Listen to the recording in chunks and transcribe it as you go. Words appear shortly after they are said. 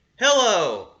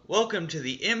Hello! Welcome to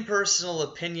the Impersonal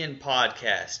Opinion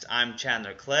Podcast. I'm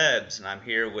Chandler Klebs, and I'm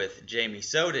here with Jamie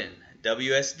Soden,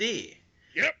 WSD,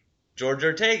 Yep. George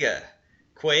Ortega,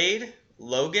 Quaid,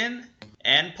 Logan,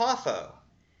 and Poffo.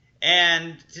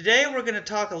 And today we're going to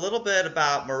talk a little bit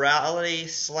about morality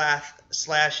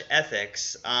slash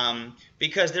ethics,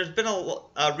 because there's been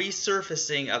a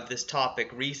resurfacing of this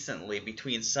topic recently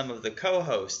between some of the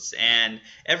co-hosts, and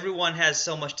everyone has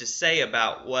so much to say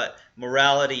about what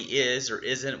morality is or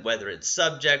isn't, whether it's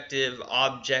subjective,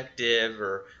 objective,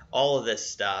 or all of this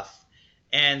stuff.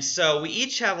 And so we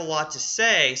each have a lot to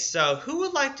say, so who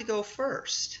would like to go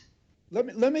first?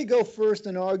 Let me go first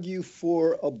and argue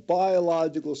for a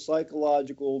biological,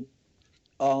 psychological,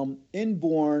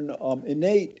 inborn,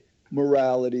 innate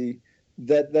morality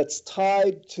that's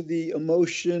tied to the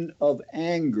emotion of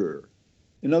anger.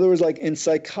 In other words, like in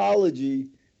psychology,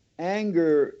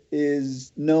 anger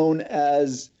is known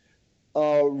as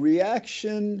a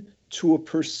reaction to a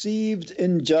perceived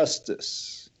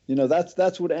injustice.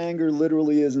 That's what anger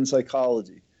literally is in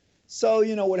psychology. So,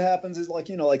 what happens is like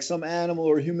some animal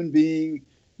or human being,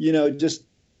 just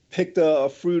picked a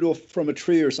fruit off from a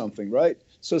tree or something, right?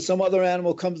 So some other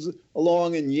animal comes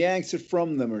along and yanks it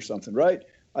from them or something, right?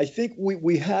 I think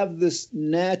we have this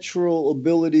natural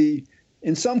ability,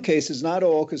 in some cases, not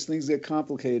all, because things get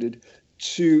complicated,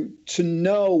 to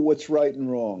know what's right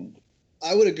and wrong.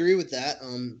 I would agree with that,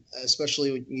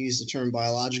 especially when you use the term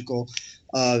biological,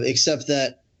 except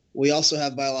that we also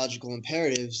have biological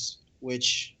imperatives,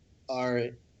 which are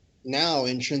now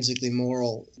intrinsically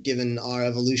moral given our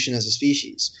evolution as a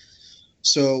species.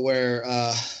 So where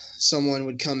someone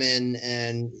would come in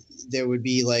and there would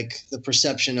be like the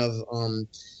perception of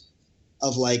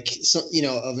like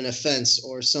of an offense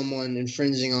or someone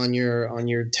infringing on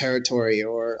your territory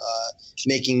or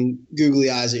making googly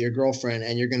eyes at your girlfriend,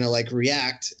 and you're going to like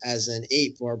react as an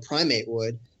ape or a primate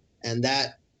would, and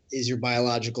that is your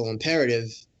biological imperative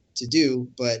to do.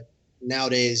 But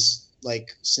nowadays,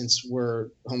 like, since we're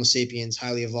Homo sapiens,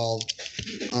 highly evolved,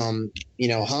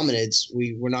 hominids,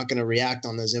 we're not going to react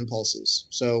on those impulses.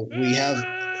 So we have,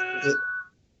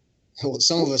 well,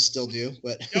 some of us still do,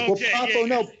 but. Okay,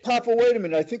 Papa, wait a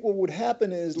minute. I think what would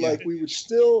happen is like we would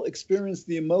still experience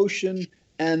the emotion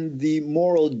and the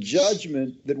moral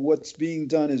judgment that what's being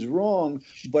done is wrong.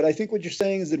 But I think what you're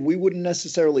saying is that we wouldn't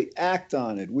necessarily act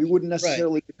on it. We wouldn't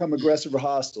necessarily become aggressive or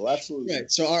hostile. Absolutely.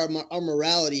 Right. So our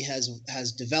morality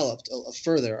has developed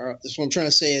further. So what I'm trying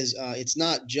to say is it's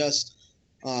not just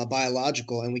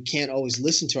biological, and we can't always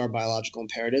listen to our biological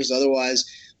imperatives. Otherwise,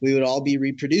 we would all be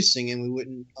reproducing, and we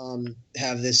wouldn't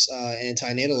have this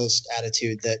antinatalist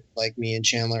attitude that, like me and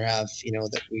Chandler have,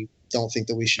 that we don't think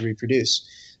that we should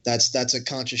reproduce. That's a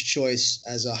conscious choice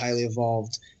as a highly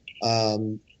evolved,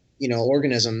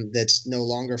 organism that's no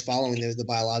longer following the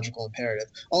biological imperative.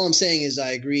 All I'm saying is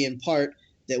I agree in part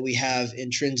that we have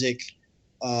intrinsic,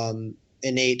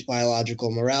 innate biological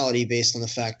morality based on the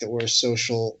fact that we're a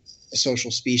social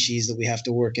species, that we have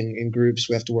to work in groups,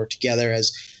 we have to work together,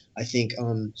 as I think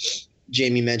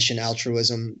Jamie mentioned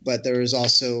altruism, but there is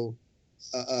also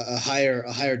a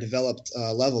higher developed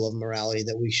level of morality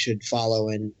that we should follow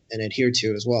and adhere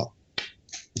to as well.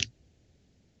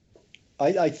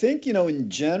 I think, in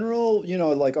general,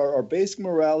 like our basic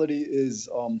morality is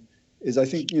I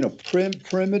think,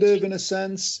 primitive in a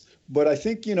sense, but I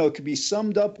think, it could be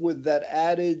summed up with that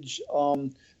adage,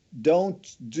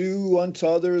 don't do unto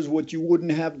others what you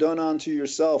wouldn't have done unto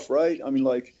yourself, right? I mean,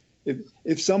 like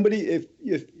if somebody,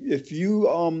 if you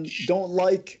don't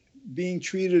like being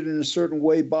treated in a certain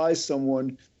way by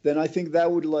someone, then I think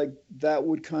that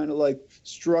would kind of like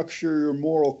structure your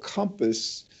moral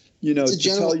compass, to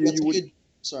tell you you would.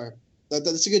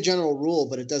 That's a good general rule,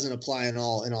 but it doesn't apply in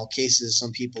all cases.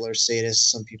 Some people are sadists,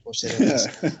 some people are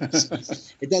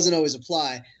sadist. It doesn't always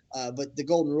apply, but the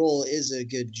golden rule is a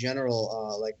good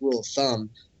general rule of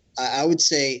thumb. I would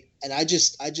say, and I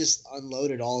just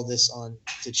unloaded all of this on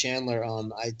to Chandler.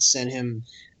 I sent him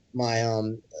my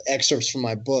excerpts from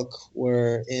my book,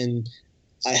 wherein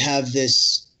I have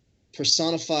this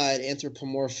personified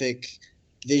anthropomorphic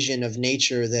vision of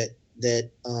nature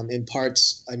that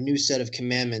imparts a new set of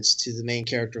commandments to the main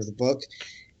character of the book.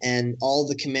 And all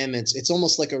the commandments, it's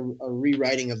almost like a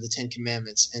rewriting of the 10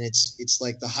 Commandments, and it's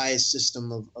like the highest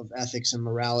system of ethics and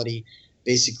morality,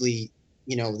 basically,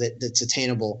 that's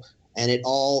attainable, and it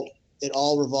all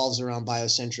revolves around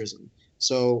biocentrism.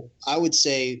 So I would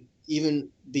say, even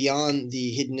beyond the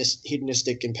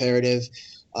hedonistic imperative,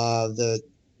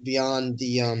 beyond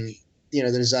the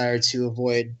the desire to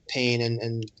avoid pain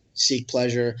and seek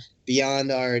pleasure,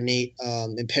 beyond our innate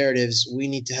imperatives, we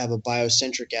need to have a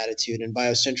biocentric attitude, and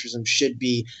biocentrism should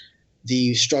be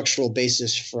the structural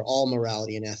basis for all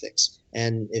morality and ethics.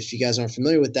 And if you guys aren't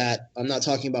familiar with that, I'm not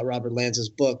talking about Robert Lanza's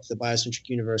book, The Biocentric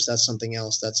Universe. That's something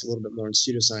else. That's a little bit more in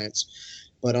pseudoscience.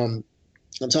 But I'm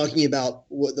talking about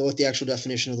what the actual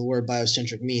definition of the word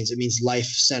biocentric means. It means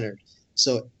life-centered.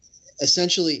 So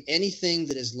essentially anything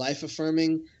that is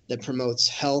life-affirming, that promotes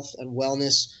health and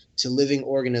wellness to living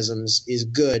organisms is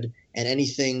good, and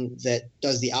anything that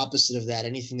does the opposite of that,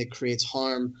 anything that creates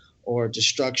harm or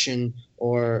destruction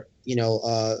or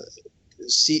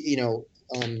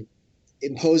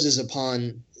imposes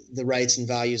upon the rights and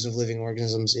values of living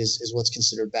organisms is what's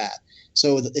considered bad.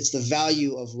 So it's the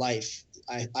value of life.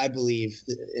 I believe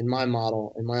in my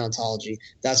model, in my ontology,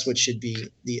 that's what should be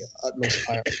the utmost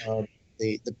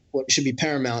what should be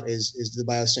paramount is the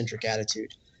biocentric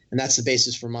attitude, and that's the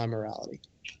basis for my morality.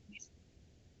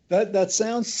 That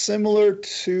sounds similar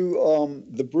to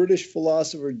the British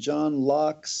philosopher John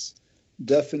Locke's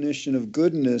definition of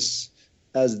goodness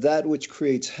as that which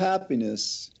creates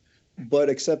happiness, but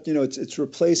except it's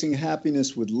replacing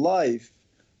happiness with life.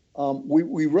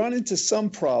 We run into some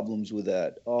problems with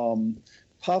that.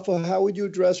 Pafa, how would you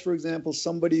address, for example,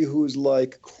 somebody who's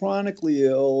like chronically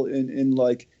ill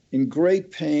in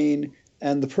great pain,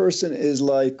 and the person is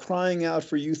like crying out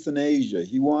for euthanasia?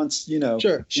 He wants,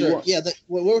 Sure. Yeah,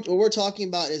 what we're talking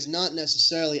about is not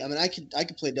necessarily. I mean, I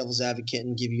could play devil's advocate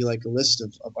and give you like a list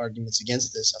of arguments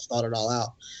against this. I've thought it all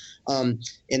out.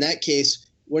 In that case,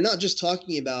 we're not just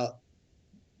talking about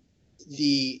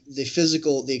the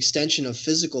extension of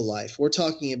physical life. We're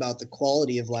talking about the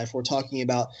quality of life. We're talking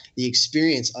about the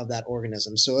experience of that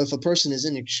organism. So if a person is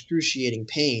in excruciating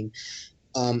pain,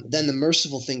 then the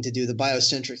merciful thing to do, the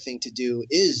biocentric thing to do,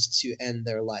 is to end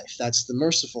their life. That's the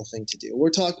merciful thing to do. We're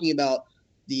talking about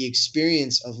the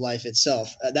experience of life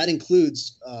itself. That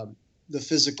includes the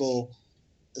physiological,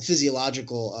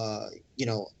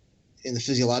 in the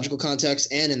physiological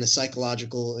context, and in the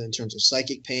psychological, in terms of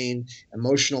psychic pain,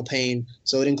 emotional pain.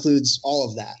 So it includes all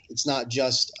of that. It's not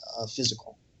just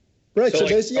physical. Right. So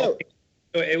basically,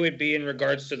 it would be in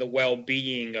regards to the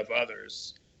well-being of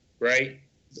others, right?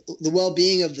 The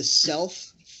well-being of the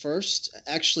self first.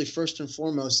 Actually, first and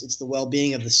foremost, it's the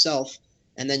well-being of the self,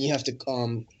 and then you have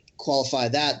to qualify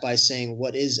that by saying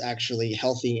what is actually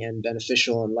healthy and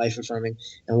beneficial and life-affirming,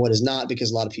 and what is not, because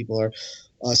a lot of people are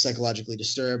psychologically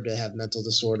disturbed, they have mental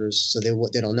disorders, so they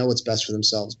don't know what's best for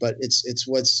themselves. But it's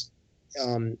what's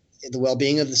the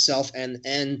well-being of the self and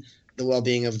the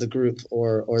well-being of the group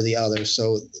or the other.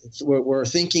 So we're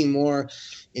thinking more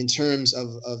in terms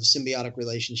of symbiotic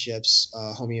relationships,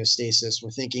 homeostasis. We're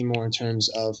thinking more in terms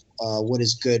of what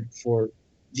is good for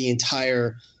the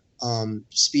entire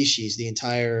species, the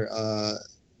entire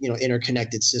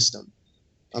interconnected system.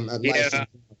 Life.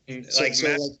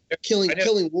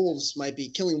 Killing wolves might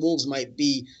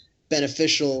be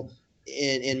beneficial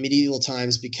in medieval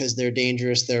times because they're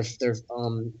dangerous. They're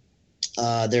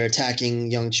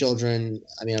attacking young children.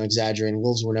 I mean, I'm exaggerating.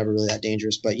 Wolves were never really that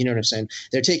dangerous, but you know what I'm saying.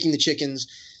 They're taking the chickens,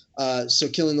 so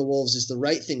killing the wolves is the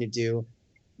right thing to do.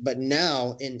 But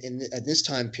now, at this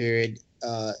time period,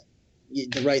 the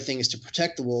right thing is to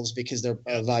protect the wolves because they're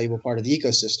a valuable part of the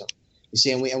ecosystem. You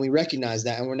see, and we recognize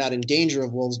that, and we're not in danger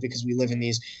of wolves because we live in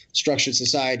these structured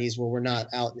societies where we're not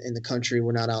out in the country,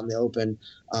 we're not out in the open,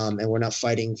 and we're not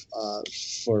fighting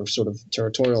for sort of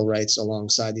territorial rights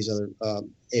alongside these other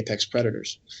apex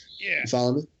predators. Yeah. You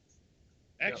follow me?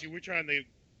 Actually, we're trying to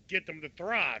get them to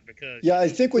thrive because. Yeah, I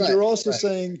think what you're also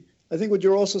saying. I think what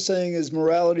you're also saying is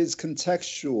morality is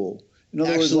contextual. In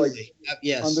other words, like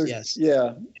yes.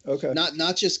 Yeah. Okay.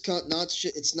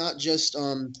 It's not just.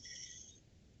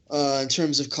 In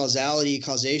terms of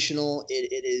causational,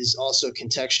 it is also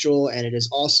contextual, and it is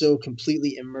also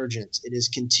completely emergent. It is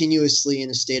continuously in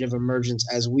a state of emergence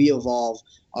as we evolve.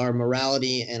 Our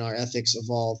morality and our ethics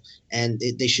evolve, and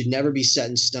they should never be set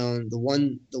in stone. The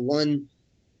one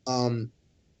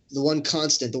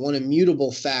constant, the one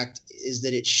immutable fact is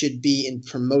that it should be in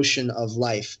promotion of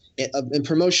life, in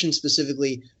promotion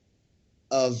specifically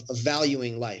of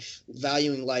valuing life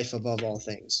above all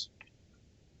things.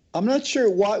 I'm not sure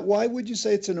why would you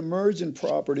say it's an emergent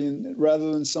property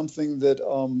rather than something that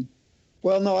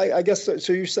I guess so.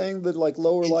 You're saying that like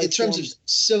lower life in terms of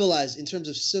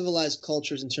civilized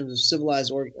cultures, in terms of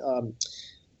civilized or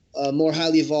more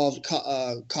highly evolved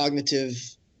cognitive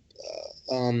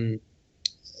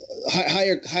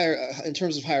higher in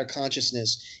terms of higher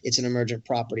consciousness, it's an emergent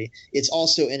property. It's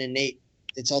also an innate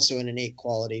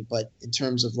quality, but in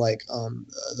terms of like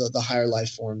the higher life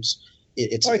forms,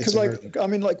 it's right, because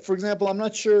for example, I'm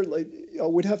not sure. Like, I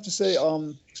would have to say,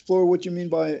 explore what you mean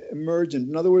by emergent.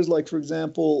 In other words, like for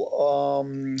example,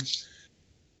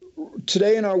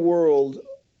 today in our world,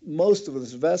 most of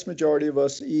us, the vast majority of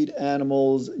us, eat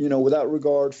animals, without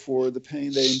regard for the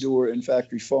pain they endure in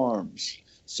factory farms.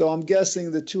 So I'm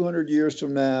guessing that 200 years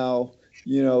from now,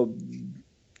 the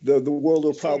world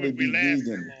will probably be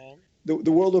vegan.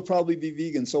 The world will probably be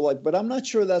vegan. So but I'm not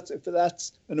sure if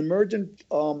that's an emergent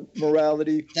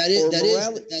morality. That is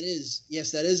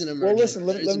an emergent. Well, listen,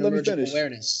 let me finish.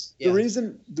 Awareness. Yeah.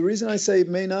 The reason I say it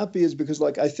may not be is because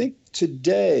I think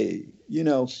today,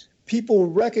 people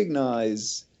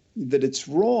recognize that it's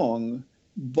wrong,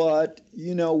 but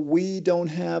we don't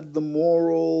have the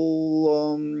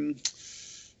moral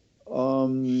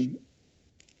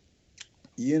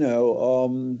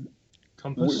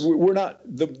compass. We're not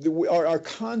our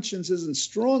conscience isn't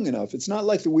strong enough. It's not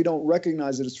like that we don't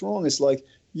recognize that it's wrong. It's like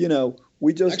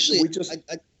we just.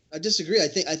 I disagree. I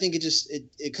think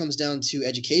it comes down to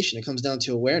education. It comes down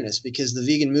to awareness, because the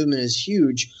vegan movement is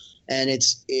huge, and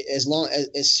as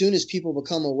soon as people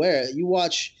become aware, you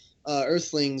watch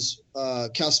Earthlings,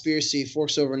 Cowspiracy,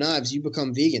 Forks Over Knives, you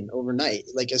become vegan overnight.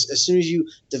 As soon as you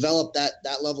develop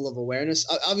that level of awareness,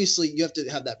 obviously you have to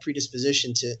have that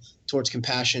predisposition towards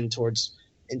compassion, towards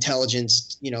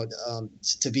intelligence,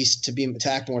 to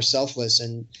act more selfless,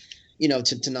 and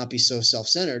to not be so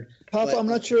self-centered. Papa, I'm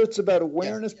not sure it's about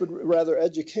awareness, but rather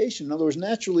education. In other words,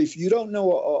 naturally, if you don't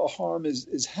know a harm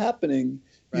is happening,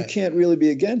 you can't really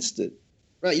be against it.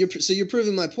 Right. You're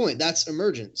proving my point. That's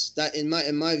emergence. That in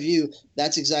my view,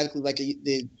 that's exactly like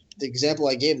the example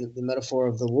I gave, the metaphor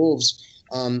of the wolves.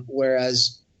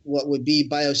 Whereas what would be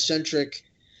biocentric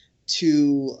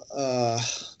to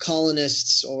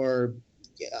colonists, or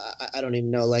I don't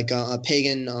even know, a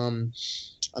pagan. I'm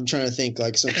trying to think,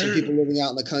 some people living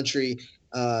out in the country.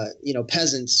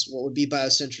 Peasants. What would be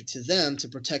biocentric to them to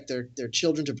protect their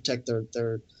children, to protect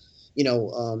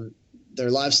their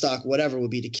livestock, whatever,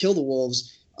 would be to kill the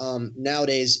wolves.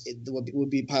 Nowadays, what would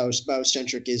be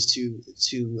biocentric is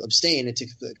to abstain and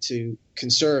to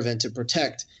conserve and to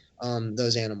protect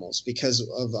those animals, because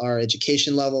of our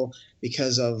education level,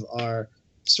 because of our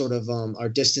sort of our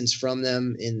distance from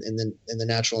them in the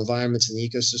natural environments and the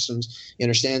ecosystems. You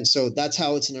understand? So that's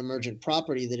how it's an emergent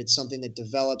property, that it's something that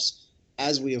develops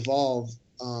as we evolve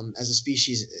as a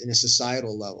species in a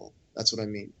societal level. That's what I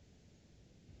mean.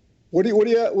 What do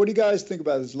you guys think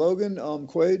about this, Logan,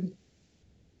 Quaid?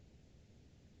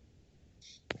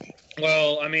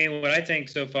 Well, what I think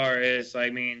so far is,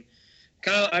 I've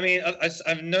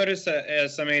noticed that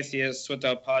as some atheists, what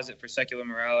they'll posit for secular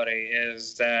morality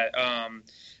is that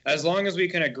as long as we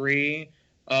can agree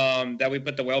that we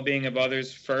put the well-being of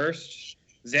others first,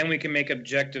 then we can make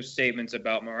objective statements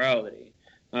about morality.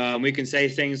 We can say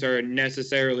things are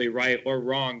necessarily right or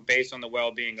wrong based on the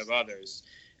well-being of others.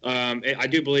 I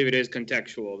do believe it is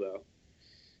contextual, though.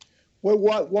 Well,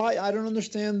 why? I don't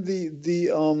understand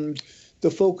the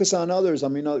focus on others.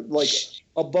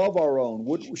 Above our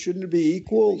own. Shouldn't it be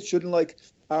equal? Shouldn't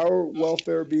our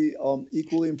welfare be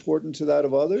equally important to that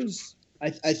of others?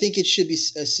 I think it should be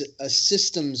a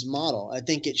systems model. I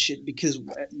think it should, because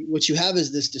what you have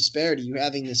is this disparity. You're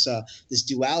having this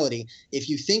duality. If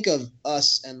you think of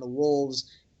us and the wolves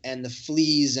and the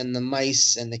fleas and the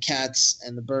mice and the cats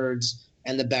and the birds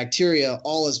and the bacteria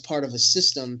all as part of a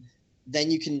system,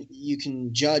 then you can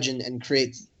judge and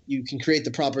create. You can create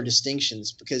the proper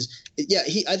distinctions, because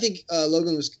I think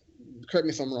Logan was, correct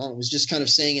me if I'm wrong, was just kind of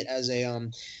saying it as a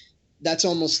that's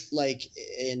almost like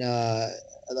in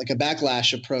like a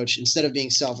backlash approach. Instead of being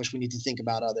selfish, we need to think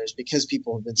about others, because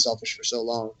people have been selfish for so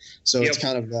long. So It's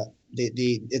kind of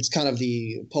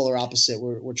the polar opposite.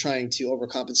 We're trying to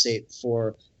overcompensate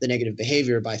for the negative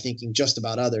behavior by thinking just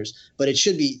about others, but it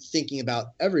should be thinking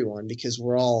about everyone, because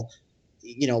we're all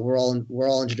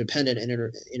interdependent and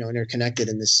interconnected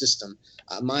in this system.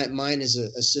 Mine is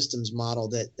a systems model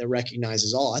that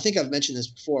recognizes all. I think I've mentioned this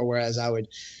before. Whereas I would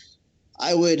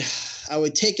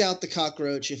take out the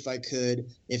cockroach if I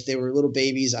could. If they were little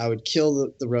babies, I would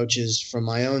kill the roaches for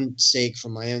my own sake,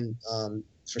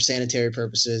 for sanitary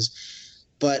purposes.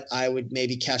 But I would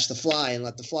maybe catch the fly and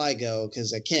let the fly go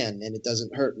because I can, and it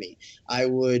doesn't hurt me. I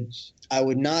would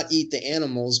not eat the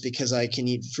animals because I can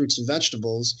eat fruits and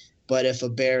vegetables. But if a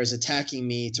bear is attacking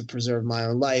me to preserve my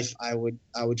own life, I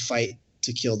would fight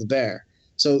to kill the bear.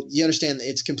 So you understand,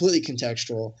 it's completely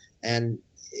contextual and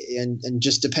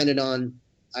just dependent on.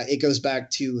 It goes back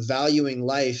to valuing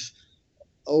life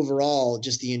overall,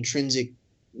 just the intrinsic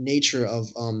nature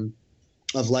of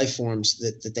life forms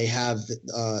that they have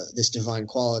this divine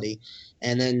quality,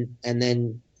 and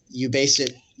then you base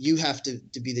it. You have to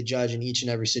be the judge in each and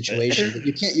every situation. But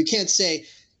you can't say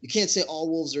all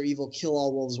wolves are evil. Kill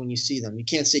all wolves when you see them. You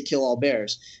can't say kill all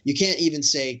bears. You can't even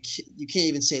say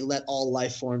let all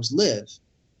life forms live.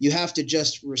 you have to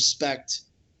just respect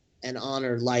and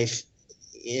honor life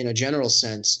in a general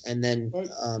sense, and then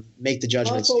make the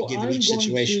judgments given each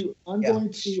situation. I'm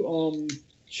going to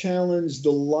challenge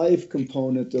the life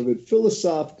component of it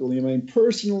philosophically. I mean,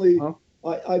 personally,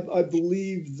 I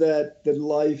believe that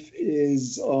life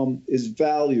is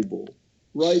valuable,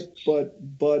 right?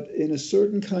 But in a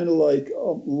certain kind of like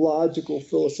logical,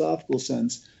 philosophical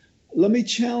sense, let me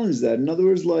challenge that. In other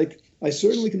words, like, I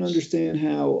certainly can understand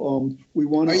how we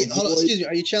want to. Excuse me.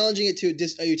 Are you challenging it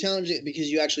Are you challenging it because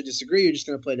you actually disagree? Or you're just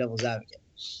going to play devil's advocate?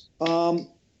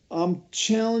 I'm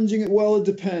challenging it. Well, it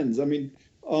depends. I mean,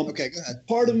 okay, go ahead.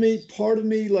 Part of me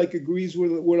like agrees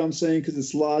with what I'm saying because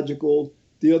it's logical.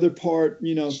 The other part,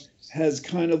 has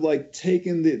kind of like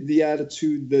taken the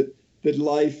attitude that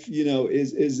life,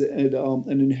 is an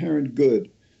inherent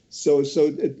good. So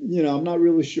I'm not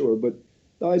really sure, but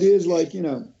the idea is like,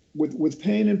 with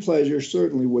pain and pleasure,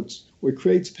 certainly what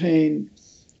creates pain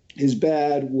is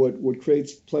bad. What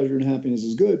creates pleasure and happiness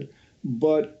is good.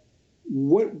 But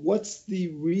what's the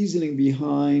reasoning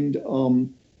behind,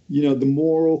 the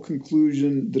moral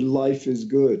conclusion that life is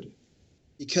good?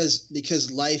 Because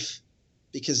life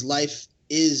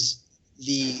is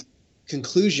the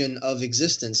conclusion of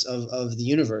existence of the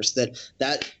universe. That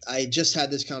I just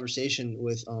had this conversation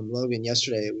with Logan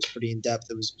yesterday. It was pretty in depth.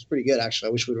 It was pretty good, actually.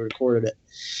 I wish we'd recorded it.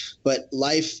 But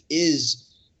life is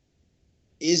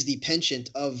the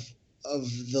penchant of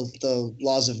the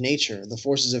laws of nature. The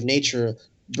forces of nature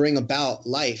bring about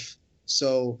life.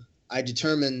 So I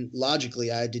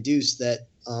deduce that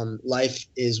life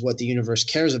is what the universe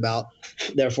cares about.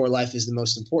 Therefore, life is the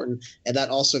most important. And that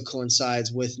also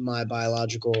coincides with my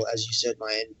biological, as you said,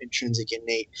 my intrinsic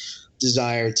innate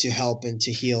desire to help and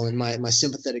to heal. And my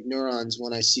sympathetic neurons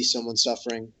when I see someone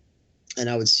suffering, and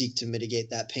I would seek to mitigate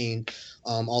that pain.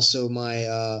 Also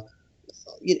my,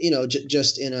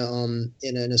 just in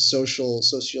a social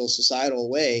societal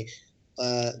way,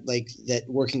 like that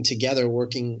working together,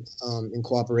 working in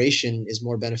cooperation is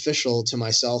more beneficial to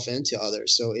myself and to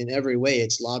others. So in every way,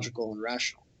 it's logical and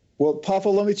rational. Well, Papa,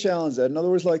 let me challenge that. In other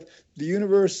words, like the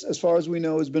universe, as far as we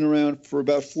know, has been around for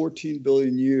about 14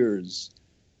 billion years.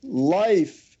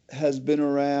 Life has been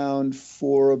around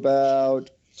for about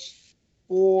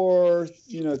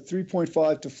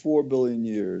 3.5 to 4 billion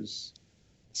years.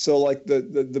 So, like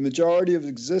the majority of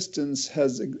existence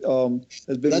has been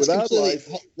without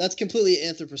life. That's completely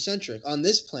anthropocentric on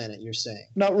this planet. You're saying?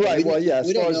 Not right. Well, yeah.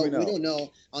 As far as we know, we don't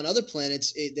know. On other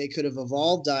planets, they could have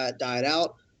evolved, died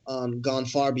out, gone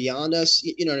far beyond us.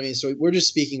 You know what I mean? So we're just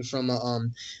speaking from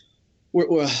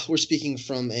we're speaking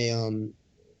from a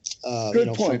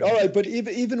good point. All right, but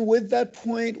even with that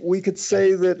point, we could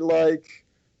say that like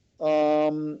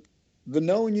the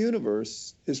known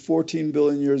universe is 14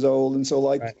 billion years old, and so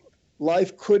like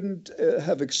life couldn't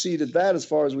have exceeded that as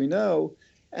far as we know.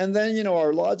 And then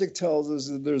our logic tells us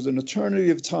that there's an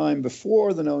eternity of time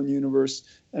before the known universe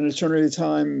and an eternity of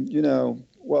time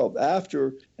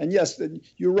after. And yes,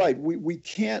 you're right, we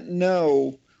can't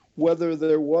know whether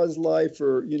there was life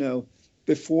or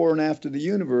before and after the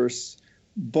universe,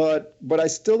 but I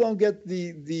still don't get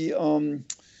the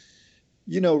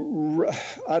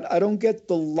I don't get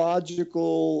the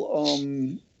logical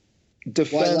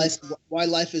defense. Why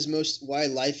life is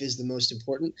the most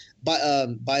important.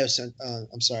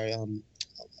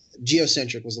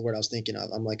 Geocentric was the word I was thinking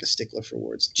of. I'm like a stickler for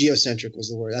words. Geocentric was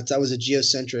the word. That was a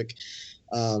geocentric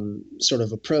sort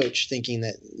of approach, thinking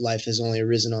that life has only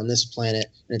arisen on this planet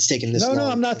and it's taken this long. No,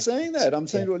 I'm not saying that. I'm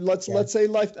saying let's say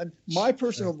life. My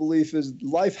personal belief is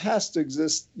life has to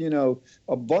exist,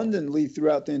 abundantly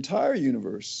throughout the entire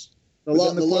universe. The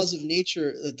laws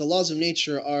of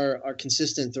nature are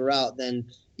consistent throughout. Then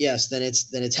yes, then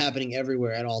it's happening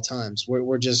everywhere at all times.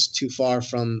 We're just too far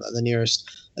from the nearest.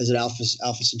 Is it Alpha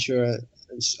Centauri?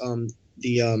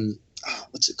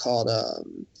 What's it called?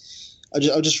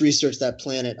 I'll just research that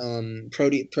planet.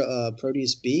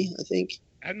 Proteus B, I think.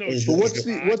 I know. But what's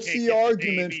the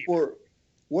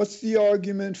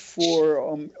argument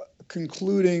for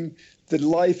concluding that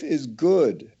life is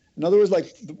good? In other words,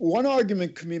 like one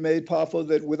argument can be made, Pafo,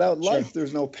 that without life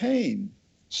there's no pain.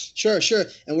 Sure.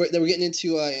 And we're getting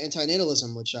into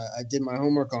antinatalism, which I did my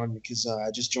homework on because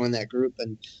I just joined that group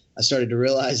and I started to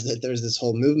realize that there's this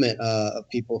whole movement of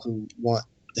people who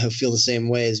feel the same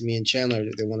way as me and Chandler.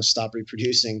 They want to stop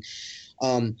reproducing.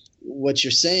 What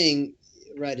you're saying,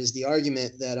 right, is the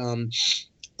argument that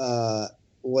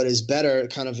what is better,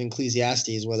 kind of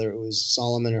Ecclesiastes, whether it was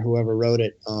Solomon or whoever wrote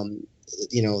it,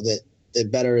 that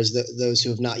better is those who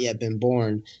have not yet been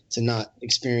born to not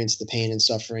experience the pain and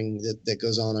suffering that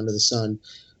goes on under the sun.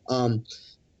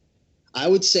 I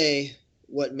would say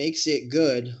what makes it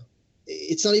good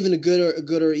it's not even a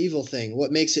good or evil thing.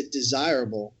 What makes it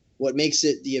desirable, what makes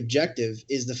it the objective,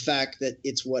 is the fact that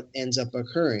it's what ends up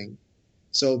occurring.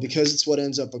 So because it's what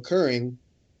ends up occurring,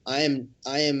 I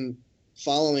am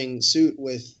following suit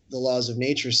with the laws of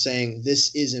nature, saying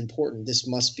this is important. This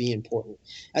must be important.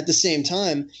 At the same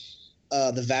time,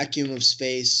 the vacuum of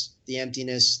space, the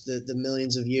emptiness, the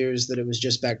millions of years that it was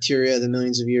just bacteria, the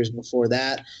millions of years before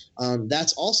that,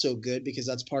 that's also good because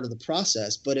that's part of the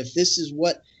process. But if this is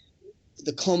what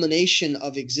the culmination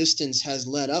of existence has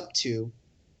led up to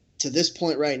this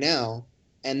point right now,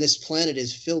 and this planet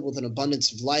is filled with an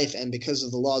abundance of life, and because of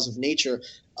the laws of nature,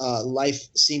 life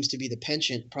seems to be the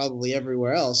penchant probably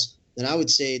everywhere else, then I would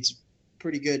say it's a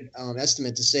pretty good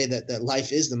estimate to say that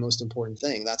life is the most important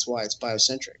thing. That's why it's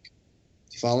biocentric.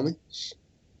 Do you follow me?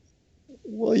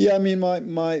 Well, yeah, I mean,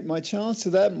 my challenge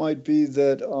to that might be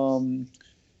that,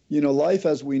 life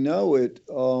as we know it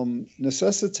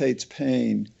necessitates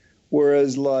pain,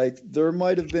 whereas like there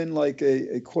might have been like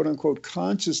a quote unquote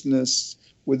consciousness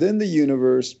within the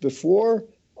universe before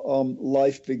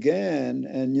life began,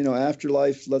 and after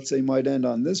life, let's say, might end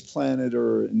on this planet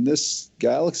or in this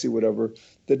galaxy, whatever,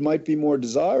 that might be more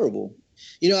desirable.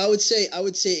 I would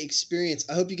say experience.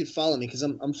 I hope you can follow me because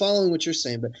I'm following what you're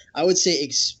saying, but I would say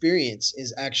experience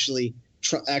is actually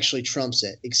trumps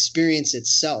it. Experience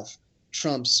itself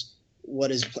trumps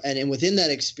what is, and within that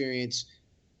experience,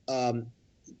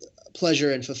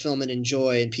 pleasure and fulfillment and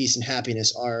joy and peace and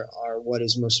happiness are what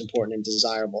is most important and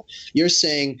desirable. You're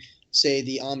saying, say,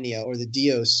 the Omnia or the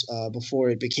Dios before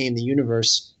it became the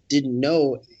universe didn't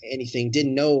know anything,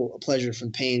 didn't know pleasure from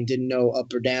pain, didn't know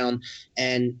up or down,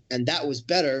 and that was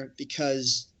better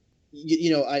because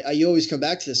I always come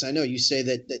back to this. I know you say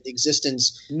that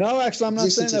existence. No, actually, I'm not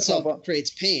saying that, Papa.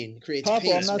 Creates pain.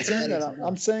 Papa, I'm not saying that.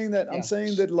 I'm saying that. Yeah. I'm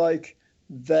saying that like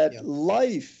that. Yeah.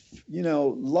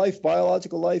 Life,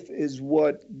 biological life, is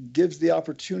what gives the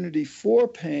opportunity for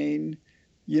pain,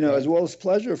 right, as well as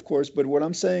pleasure, of course. But what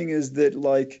I'm saying is that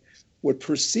like what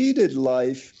preceded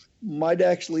life might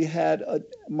actually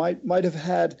might have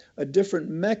had a different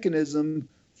mechanism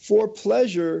for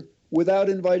pleasure without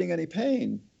inviting any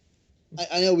pain.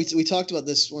 I know we talked about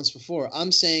this once before.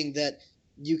 I'm saying that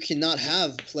you cannot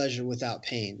have pleasure without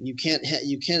pain. You can't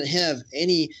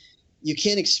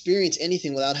experience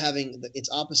anything without having its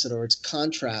opposite or its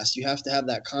contrast. You have to have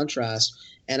that contrast.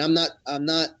 And I'm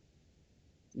not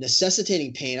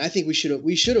necessitating pain. I think we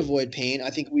should avoid pain. I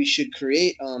think we should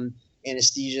create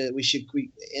anesthesia. We should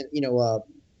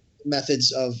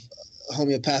methods of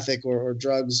homeopathic or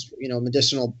drugs,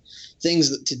 medicinal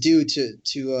things to do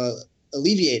to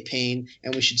alleviate pain,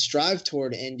 and we should strive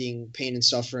toward ending pain and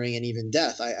suffering and even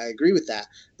death. I agree with that,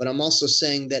 but I'm also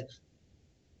saying that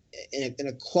in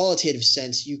a qualitative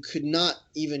sense, you could not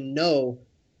even know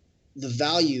the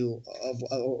value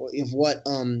of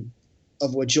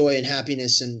what joy and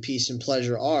happiness and peace and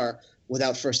pleasure are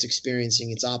without first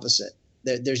experiencing its opposite.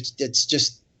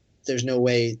 There's no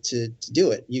way to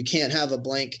do it. You can't have a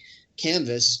blank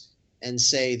canvas and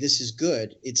say this is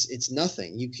good. It's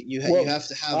nothing. You have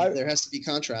to have there has to be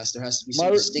contrast. There has to be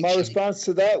some distinction. My response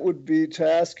to that would be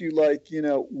to ask you, like,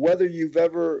 whether you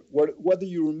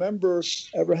remember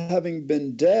ever having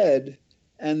been dead,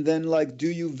 and then like, do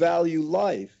you value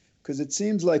life? Because it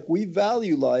seems like we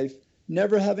value life,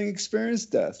 never having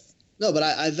experienced death. No, but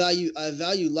I value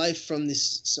life from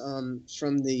this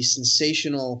from the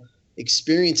sensational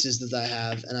experiences that I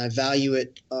have, and I value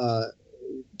it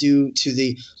due to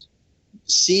the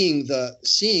seeing the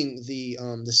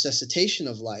cessation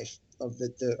of life,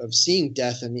 of seeing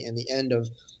death and the end of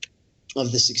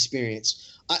this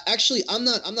experience. I'm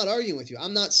not arguing with you.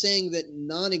 I'm not saying that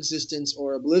non-existence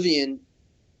or oblivion.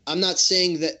 I'm not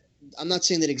saying that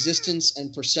existence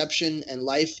and perception and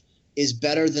life is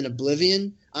better than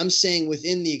oblivion. I'm saying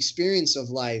within the experience of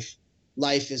life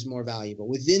is more valuable.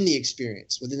 Within the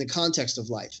experience, within the context of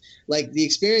life, like the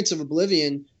experience of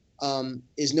oblivion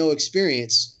is no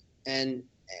experience. And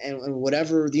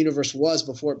whatever the universe was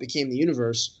before it became the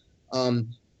universe,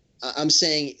 I'm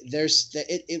saying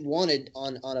it wanted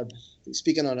on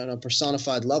a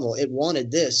personified level, it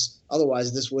wanted this.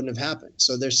 Otherwise, this wouldn't have happened.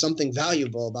 So there's something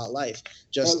valuable about life.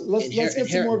 Let's get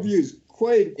some more views.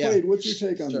 Quaid, what's your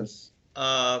take on this?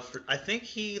 I think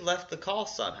he left the call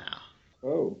somehow.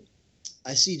 Oh,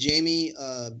 I see Jamie,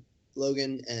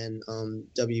 Logan, and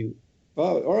W.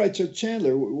 Oh, all right. So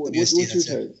Chandler, what's your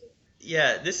take?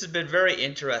 Yeah, this has been very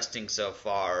interesting so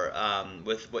far,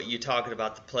 with what you talking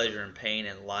about, the pleasure and pain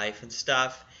in life and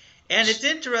stuff. And it's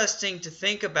interesting to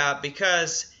think about,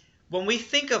 because when we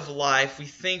think of life, we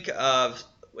think of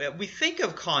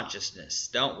consciousness,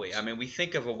 don't we? I mean, we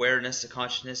think of awareness of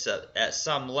consciousness at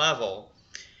some level.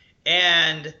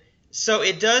 And so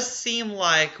it does seem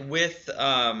like with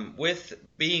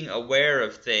being aware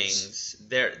of things,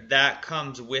 that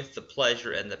comes with the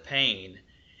pleasure and the pain.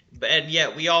 And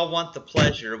yet we all want the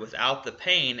pleasure without the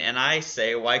pain, and I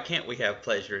say, why can't we have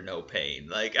pleasure, no pain?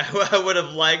 Like, I would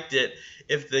have liked it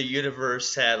if the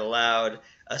universe had allowed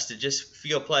us to just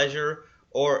feel pleasure,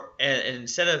 and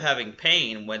instead of having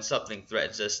pain when something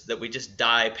threatens us, that we just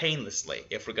die painlessly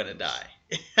if we're going to die.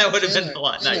 That would have been a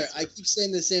lot nicer. I keep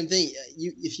saying the same thing.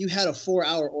 If you had a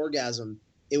 4-hour orgasm,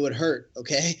 it would hurt,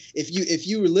 okay? If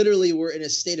you literally were in a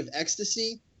state of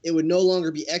ecstasy, it would no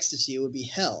longer be ecstasy, it would be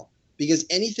hell. Because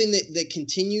anything that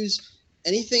continues,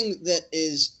 anything that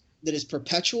is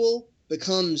perpetual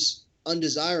becomes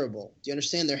undesirable. Do you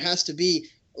understand? There has to be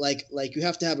like you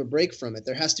have to have a break from it.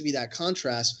 There has to be that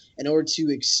contrast in order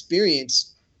to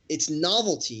experience its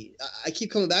novelty. I keep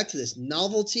coming back to this.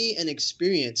 Novelty and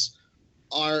experience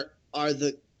are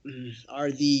the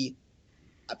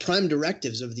prime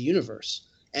directives of the universe.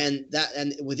 And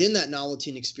within that novelty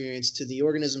and experience, to the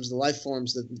organisms, the life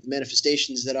forms, the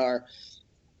manifestations that are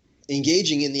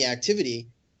engaging in the activity,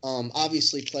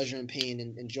 obviously pleasure and pain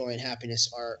and joy and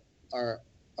happiness are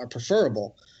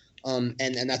preferable,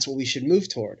 and that's what we should move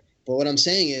toward. But what I'm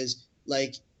saying is,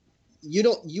 like, you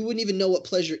wouldn't even know what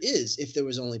pleasure is if there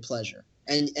was only pleasure,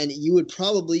 and you would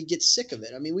probably get sick of it.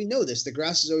 I mean, we know this. The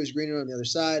grass is always greener on the other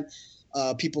side.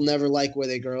 People never like where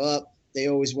they grow up. They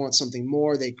always want something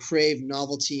more. They crave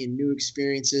novelty and new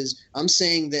experiences. I'm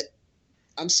saying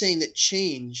that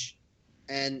change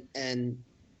and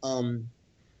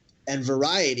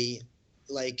variety,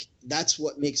 like, that's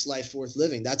what makes life worth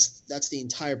living. That's the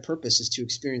entire purpose, is to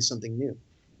experience something new.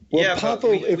 Well, Yeah, Papa,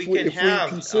 but we can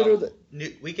have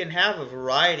we can have a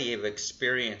variety of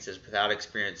experiences without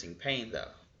experiencing pain,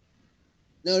 though.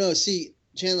 No. See,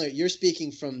 Chandler, you're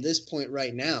speaking from this point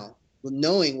right now,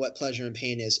 knowing what pleasure and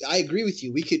pain is. I agree with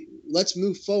you. Let's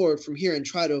move forward from here and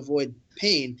try to avoid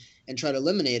pain and try to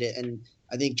eliminate it. And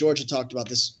I think George had talked about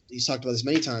this. He's talked about this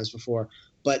many times before.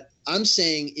 But I'm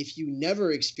saying, if you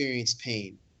never experience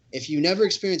pain, if you never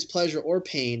experience pleasure or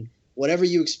pain, whatever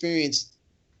you experience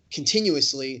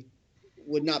continuously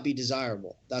would not be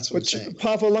desirable. That's what I'm saying.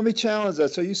 Papa, let me challenge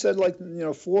that. So you said,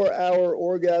 4-hour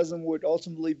orgasm would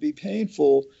ultimately be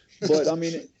painful. But I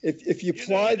mean, if you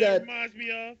apply that, reminds me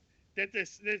of that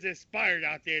there's this spider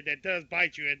out there that does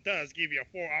bite you and does give you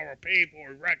a 4-hour painful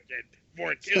erection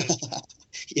before it kills you.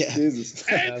 Yeah. Jesus.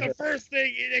 That's the first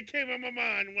thing that came in my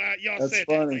mind while y'all That's said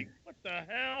funny. that. Like, what the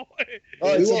hell?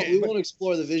 We won't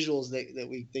explore the visuals that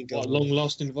we think of.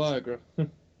 Long-lasting Viagra.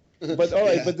 But all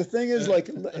right, Yeah. but the thing is, like,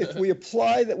 if we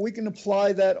apply that, we can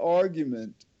apply that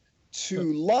argument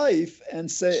to life and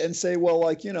say, well,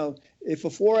 like, if a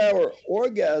 4-hour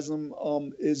orgasm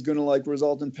is going to, like,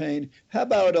 result in pain, how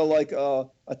about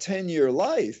a 10-year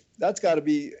life? That's got to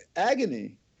be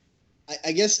agony.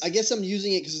 I guess I'm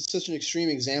using it because it's such an extreme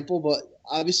example, but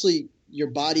obviously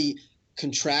your body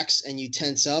contracts and you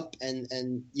tense up,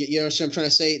 and you understand what I'm trying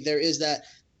to say. There is that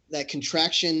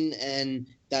contraction and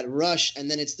that rush,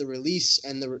 and then it's the release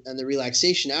and the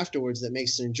relaxation afterwards that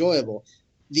makes it enjoyable.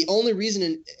 The only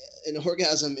reason an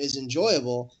orgasm is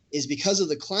enjoyable is because of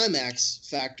the climax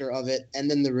factor of it, and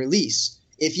then the release.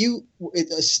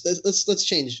 Let's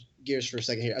change gears for a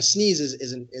second here. A sneeze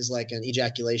is like an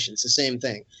ejaculation. It's the same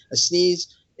thing. A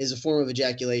sneeze is a form of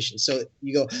ejaculation. So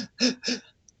you go,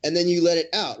 and then you let it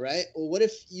out, right? Well, what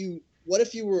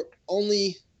if you were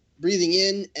only breathing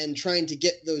in and trying to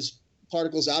get those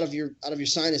particles out of your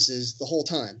sinuses the whole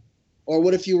time? Or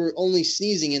what if you were only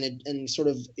sneezing and sort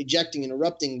of ejecting and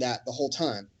erupting that the whole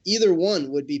time? Either one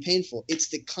would be painful. It's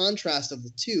the contrast of the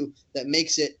two that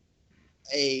makes it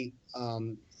a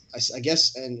kind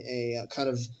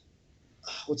of,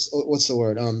 what's the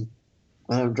word? I'm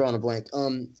drawing a blank.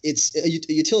 It's a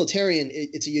utilitarian.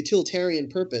 It's a utilitarian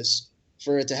purpose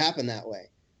for it to happen that way,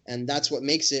 and that's what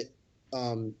makes it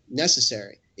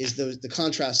necessary. Is the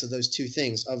contrast of those two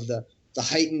things, of the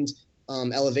heightened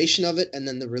elevation of it, and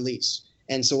then the release.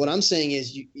 And so what I'm saying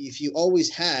is, if you always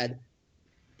had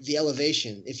the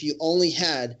elevation, if you only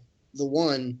had the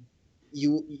one,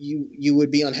 you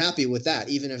would be unhappy with that,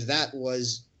 even if that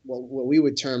was what we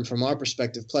would term, from our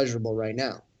perspective, pleasurable right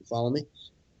now. You follow me?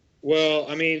 Well,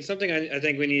 I mean, something I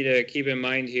think we need to keep in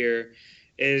mind here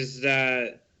is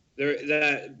that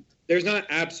there's not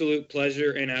absolute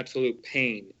pleasure and absolute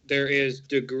pain. There is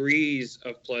degrees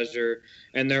of pleasure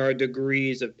and there are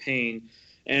degrees of pain.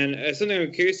 And something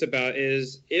I'm curious about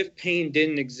is, if pain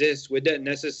didn't exist, would that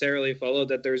necessarily follow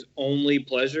that there's only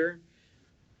pleasure?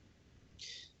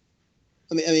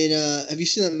 I mean, have you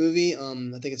seen that movie?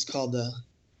 I think it's called The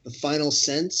Final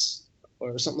Sense.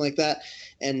 or something like that,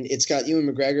 and it's got Ewan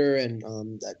McGregor and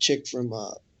that chick from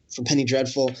Penny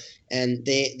Dreadful, and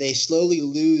they slowly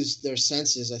lose their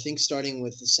senses. I think starting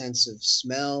with the sense of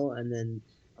smell, and then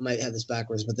I might have this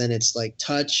backwards, but then it's like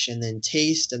touch, and then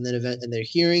taste, and then and their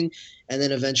hearing, and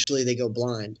then eventually they go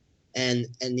blind. And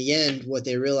in the end, what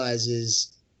they realize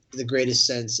is the greatest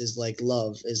sense is like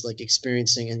love, is like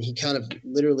experiencing. And he kind of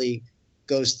literally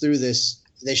goes through this.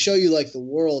 They show you like the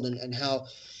world and how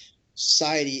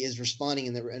society is responding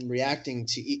and reacting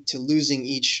to losing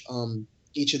each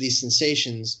of these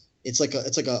sensations. It's like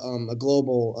a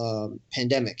global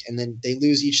pandemic, and then they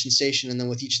lose each sensation, and then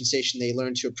with each sensation they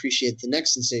learn to appreciate the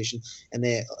next sensation, and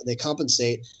they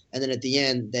compensate, and then at the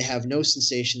end they have no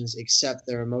sensations except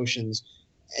their emotions.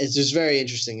 It's just very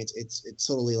interesting. It's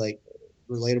totally like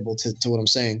relatable to what I'm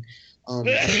saying.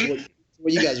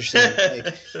 What you guys are saying.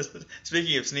 Like,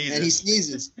 speaking of sneezes, and he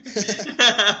sneezes.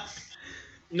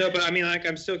 No, but I mean, like,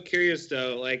 I'm still curious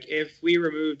though. Like, if we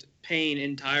removed pain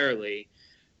entirely,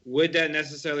 would that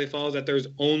necessarily follow that there's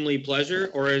only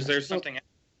pleasure, or is there something?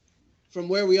 From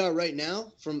where we are right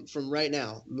now, from right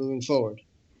now, moving forward.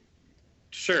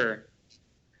 Sure.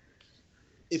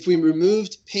 If we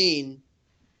removed pain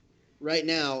right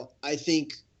now, I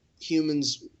think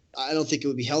humans, I don't think it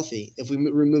would be healthy. If we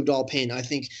removed all pain, I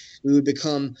think we would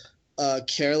become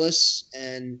careless,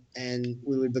 and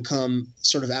we would become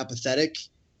sort of apathetic,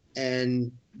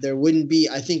 and there wouldn't be,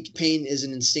 I think pain is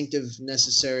an instinctive,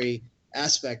 necessary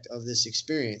aspect of this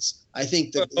experience. I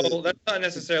think that well, that's not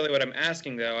necessarily what I'm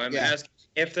asking, though. I'm asking,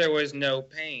 if there was no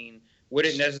pain, would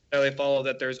it necessarily follow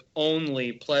that there's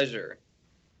only pleasure?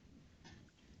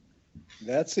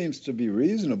 That seems to be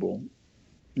reasonable,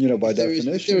 by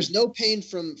definition. If there's no pain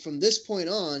from this point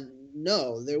on,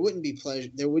 no, there wouldn't be pleasure.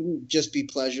 There wouldn't just be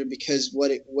pleasure, because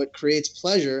what creates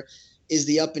pleasure is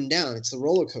the up and down. It's the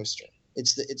roller coaster.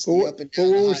 It's the up and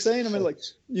down. But what we're saying, I mean, like,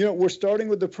 we're starting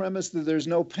with the premise that there's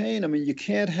no pain. I mean, you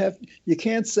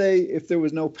can't say if there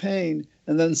was no pain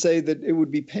and then say that it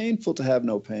would be painful to have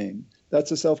no pain.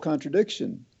 That's a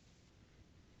self-contradiction.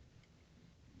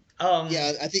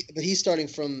 Yeah, I think, but he's starting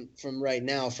from right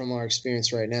now, from our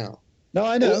experience right now. No,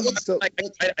 I know.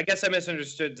 I guess I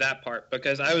misunderstood that part,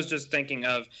 because I was just thinking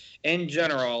of, in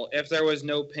general, if there was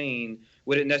no pain,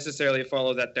 would it necessarily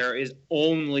follow that there is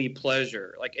only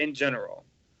pleasure, like in general?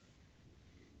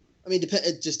 I mean,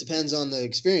 it just depends on the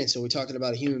experience. So we're talking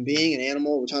about a human being, an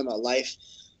animal. We're talking about life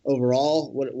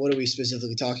overall. What are we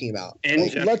specifically talking about?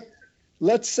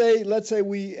 Let's say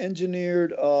we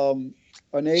engineered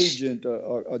an agent,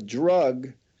 a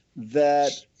drug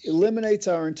that eliminates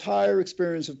our entire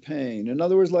experience of pain. In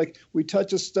other words, like, we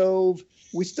touch a stove,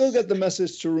 we still get the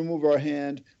message to remove our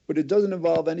hand, but it doesn't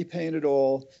involve any pain at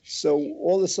all. So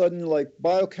all of a sudden, like,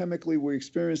 biochemically, we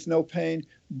experience no pain,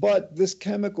 but this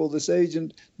chemical, this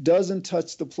agent, doesn't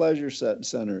touch the pleasure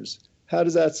centers. How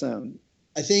does that sound?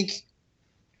 I think,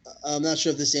 I'm not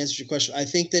sure if this answers your question. I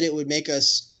think that it would make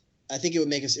us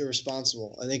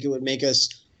irresponsible. I think it would make us,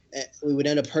 we would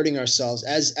end up hurting ourselves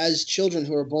as children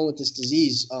who are born with this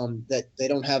disease, that they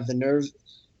don't have the nerve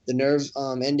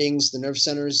endings, the nerve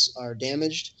centers are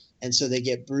damaged, and so they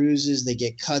get bruises, they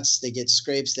get cuts, they get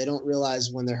scrapes. They don't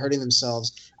realize when they're hurting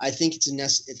themselves. I think it's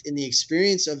in the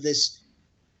experience of this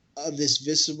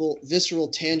visceral,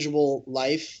 tangible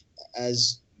life,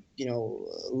 as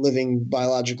living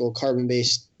biological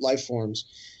carbon-based life forms.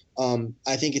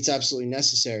 I think it's absolutely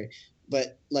necessary.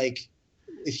 But like,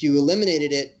 if you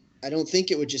eliminated it, I don't think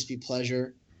it would just be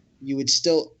pleasure. You would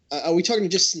still. Are we talking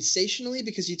just sensationally?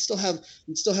 Because you'd still have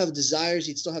desires.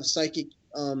 You'd still have psychic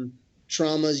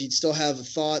traumas. You'd still have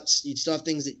thoughts. You'd still have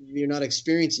things that you're not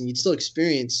experiencing. You'd still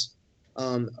experience.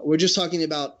 We're just talking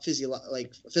about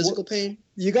physical pain.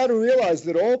 You got to realize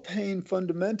that all pain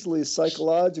fundamentally is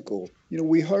psychological.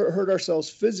 We hurt ourselves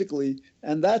physically,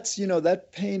 and that's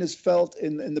that pain is felt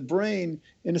in the brain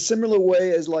in a similar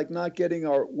way as like not getting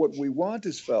what we want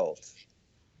is felt.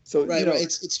 So right.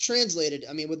 It's translated.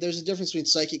 I mean, there's a difference between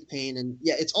psychic pain and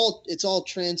it's all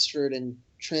transferred and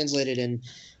translated and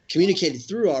communicated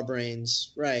through our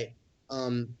brains, right?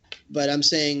 But I'm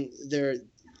saying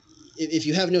if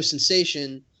you have no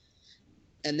sensation,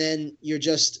 and then you're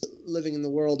just living in the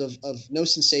world of no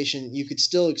sensation, you could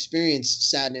still experience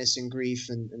sadness and grief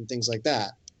and things like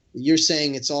that. You're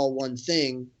saying it's all one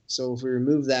thing. So if we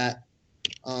remove that,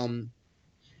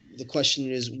 the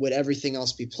question is, would everything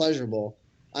else be pleasurable?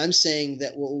 I'm saying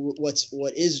that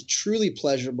what is truly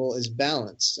pleasurable is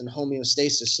balance and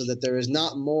homeostasis, so that there is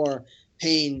not more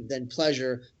pain than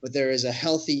pleasure, but there is a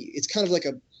healthy. It's kind of like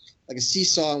a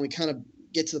seesaw, and we kind of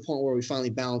get to the point where we finally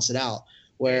balance it out.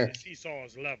 Where the seesaw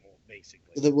is level,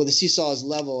 basically. The seesaw is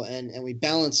level, and we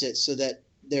balance it so that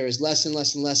there is less and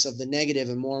less and less of the negative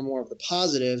and more of the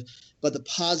positive, but the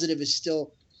positive is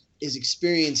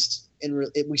experienced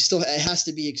it has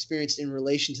to be experienced in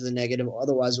relation to the negative,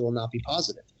 otherwise it will not be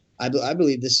positive. I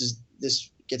believe this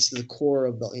gets to the core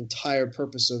of the entire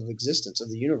purpose of existence of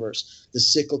the universe. The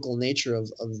cyclical nature of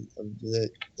the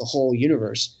whole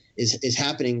universe is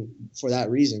happening for that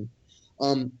reason.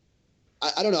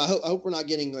 I don't know. I hope we're not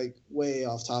getting like way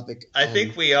off topic. I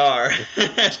think we are.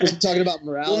 Talking about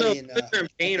morality pleasure and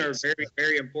pain are very,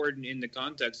 very important in the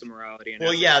context of morality. And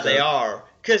well, ethics, yeah, so- they are.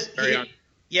 Because Very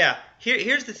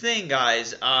here's the thing,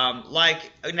 guys.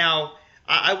 Like now,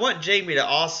 I want Jamie to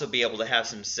also be able to have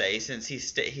some say since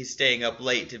he's staying up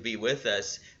late to be with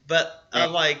us. But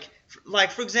like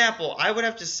for example, I would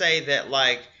have to say that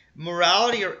like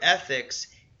morality or ethics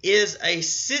is a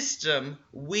system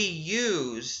we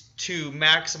use to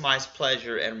maximize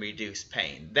pleasure and reduce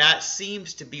pain. That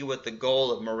seems to be what the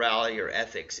goal of morality or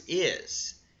ethics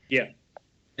is. Yeah.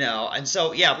 And so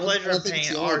pleasure and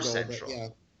pain are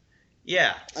central.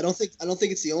 Yeah. I don't think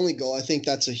it's the only goal. I think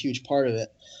that's a huge part of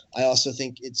it. I also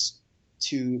think it's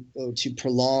to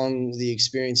prolong the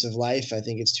experience of life. I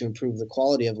think it's to improve the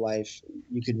quality of life.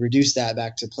 You could reduce that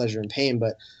back to pleasure and pain,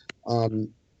 but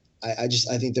I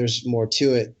think there's more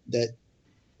to it that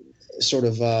sort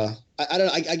of I don't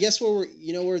know. I guess where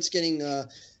where it's getting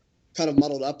kind of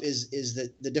muddled up is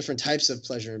the different types of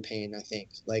pleasure and pain. I think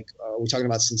like are we talking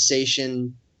about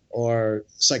sensation or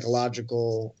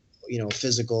psychological,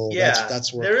 physical? Yeah,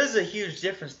 that's where there is a huge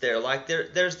difference there. Like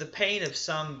there's the pain of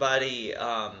somebody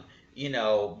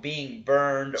being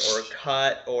burned or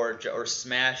cut or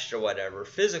smashed or whatever,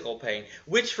 physical pain,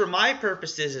 which for my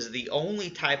purposes is the only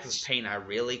type of pain I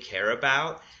really care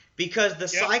about, because the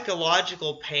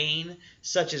psychological pain,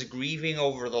 such as grieving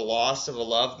over the loss of a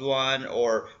loved one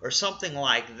or something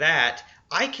like that,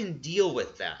 I can deal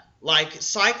with that. Like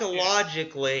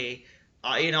psychologically,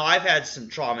 I've had some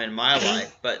trauma in my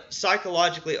life, but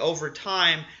psychologically over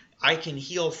time, I can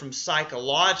heal from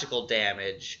psychological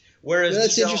damage. Whereas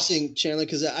that's interesting, Chandler,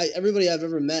 because everybody I've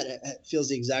ever met feels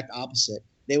the exact opposite.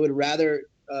 They would rather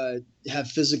have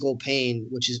physical pain,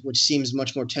 which seems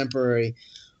much more temporary,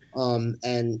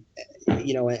 and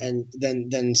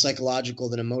than psychological,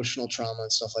 than emotional trauma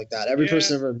and stuff like that. Every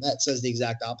person I've ever met says the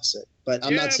exact opposite. But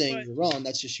I'm not saying you're wrong.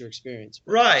 That's just your experience.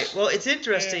 Right. Well, it's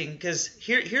interesting because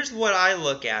here's what I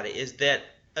look at it is that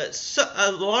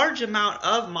a large amount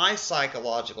of my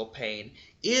psychological pain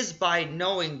is by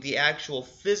knowing the actual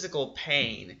physical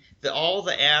pain that all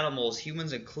the animals,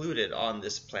 humans included, on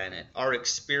this planet are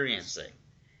experiencing,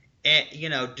 and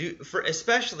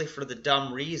especially for the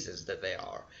dumb reasons that they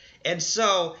are. And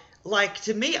so, like,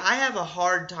 to me, I have a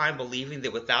hard time believing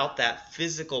that without that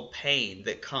physical pain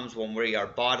that comes when we are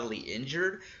bodily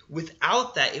injured,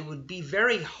 without that, it would be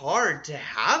very hard to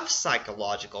have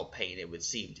psychological pain, it would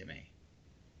seem to me.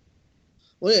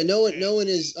 Well, yeah, no one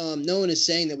is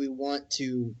saying that we want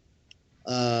to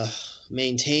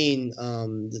maintain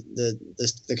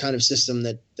the kind of system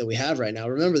that we have right now.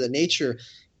 Remember that nature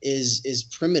is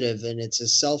primitive and it's a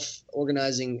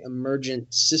self-organizing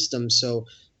emergent system. So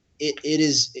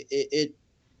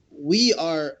we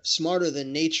are smarter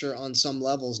than nature on some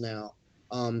levels now,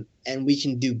 and we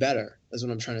can do better. Is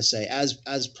what I'm trying to say.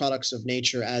 As products of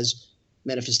nature, as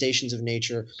manifestations of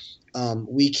nature,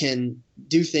 we can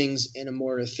do things in a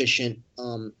more efficient,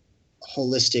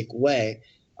 holistic way.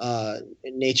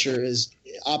 Nature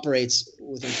operates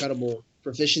with incredible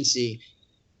proficiency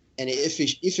and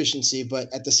efficiency,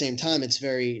 but at the same time, it's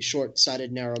very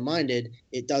short-sighted, narrow-minded.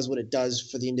 It does what it does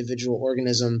for the individual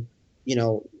organism,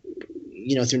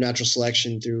 through natural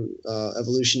selection, through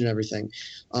evolution and everything.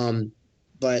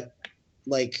 But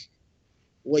like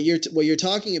what you're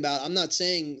talking about, I'm not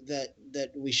saying that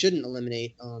we shouldn't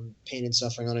eliminate pain and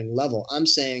suffering on any level. I'm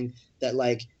saying that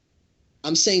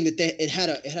it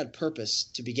had purpose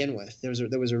to begin with.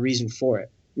 There was a reason for it.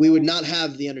 We would not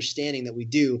have the understanding that we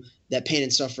do that pain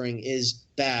and suffering is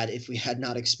bad if we had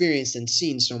not experienced and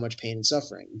seen so much pain and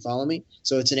suffering. You follow me?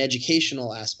 So it's an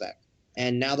educational aspect.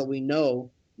 And now that we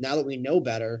know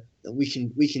better, that we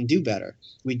can do better.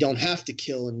 We don't have to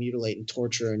kill and mutilate and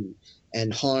torture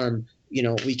and harm.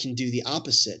 We can do the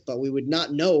opposite. But we would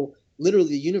not know. Literally,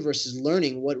 the universe is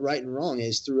learning what right and wrong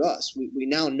is through us. We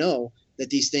now know that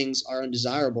these things are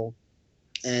undesirable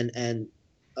and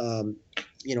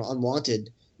unwanted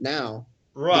now.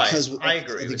 Right. Because I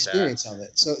agree of the with experience that. of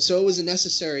it. So it was a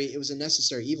necessary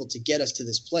evil to get us to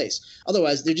this place.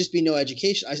 Otherwise, there'd just be no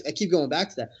education. I keep going back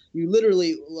to that. You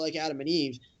literally, like Adam and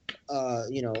Eve,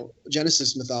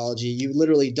 Genesis mythology, you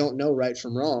literally don't know right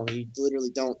from wrong. You literally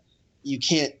don't. You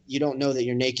don't know that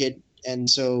you're naked. And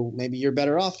so maybe you're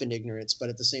better off in ignorance, but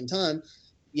at the same time,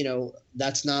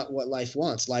 that's not what life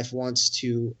wants. Life wants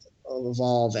to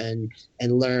evolve and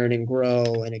learn and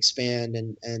grow and expand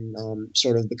and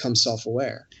sort of become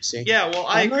self-aware. See? Yeah, well,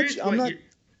 I agree with what you.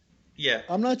 Yeah.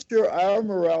 I'm not sure our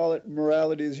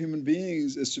morality as human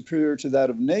beings is superior to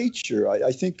that of nature.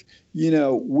 I think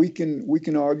we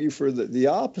can argue for the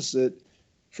opposite.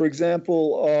 For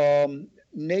example,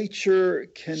 nature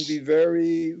can be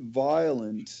very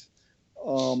violent,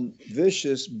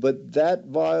 vicious, but that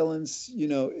violence,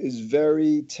 is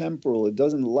very temporal. It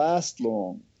doesn't last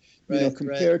long.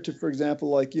 Compared to, for example,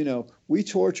 like, we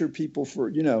torture people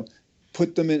for,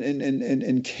 put them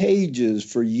in cages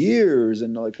for years,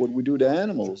 and like what we do to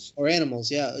animals. Or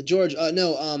animals, yeah. George,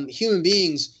 no, human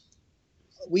beings,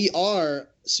 we are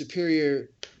superior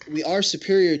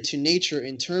to nature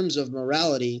in terms of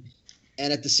morality,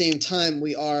 and at the same time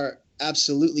we are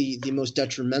absolutely the most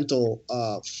detrimental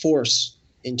force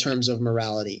in terms of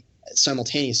morality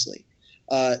simultaneously.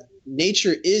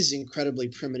 Nature is incredibly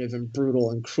primitive and brutal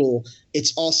and cruel.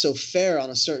 It's also fair on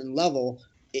a certain level.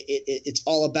 It's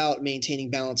all about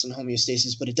maintaining balance and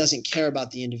homeostasis, but it doesn't care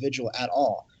about the individual at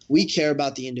all. We care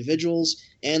about the individuals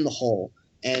and the whole,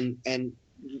 and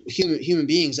human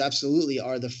beings absolutely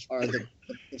are the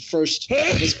first.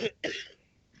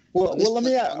 Well, let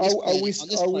me ask: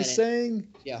 Are we saying?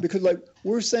 Yeah. Because like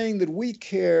we're saying that we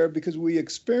care because we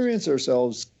experience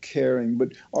ourselves caring,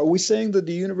 but are we saying that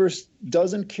the universe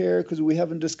doesn't care because we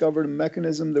haven't discovered a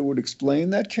mechanism that would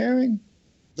explain that caring?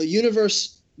 The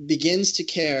universe begins to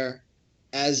care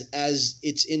as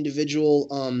its individual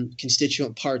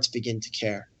constituent parts begin to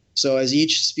care. So as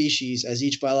each species, as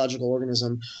each biological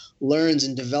organism learns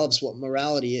and develops what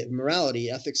morality,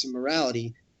 ethics and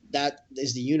morality, that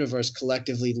is the universe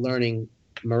collectively learning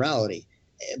morality.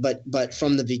 But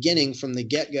from the beginning, from the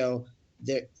get-go,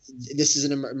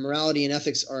 morality and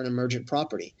ethics are an emergent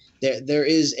property. There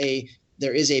is a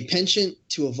penchant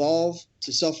to evolve,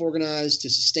 to self-organize, to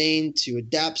sustain, to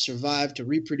adapt, survive, to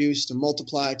reproduce, to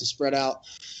multiply, to spread out,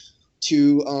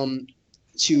 to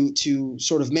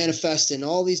sort of manifest in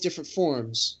all these different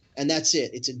forms, and that's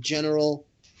it. It's a general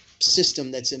system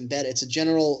that's embedded. It's a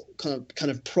general kind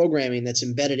of programming that's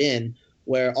embedded in,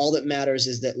 where all that matters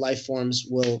is that life forms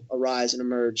will arise and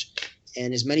emerge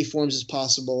in as many forms as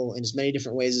possible, in as many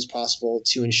different ways as possible,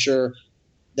 to ensure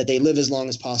that they live as long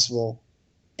as possible.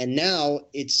 And now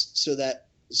it's so that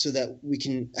we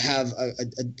can have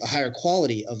a higher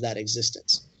quality of that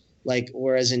existence. Like,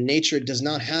 whereas in nature it does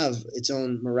not have its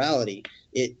own morality.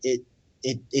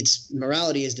 Its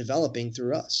morality is developing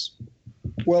through us.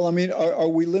 Well, I mean, are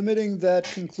we limiting that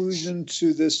conclusion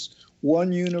to this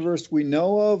one universe we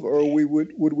know of, or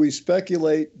would we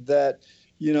speculate that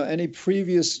any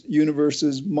previous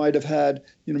universes might have had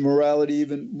morality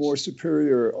even more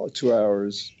superior to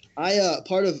ours?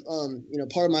 Part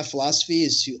of my philosophy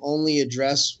is to only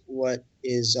address what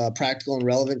is practical and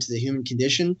relevant to the human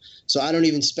condition. So I don't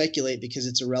even speculate because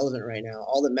it's irrelevant right now.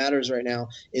 All that matters right now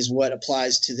is what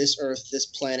applies to this Earth, this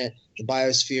planet, the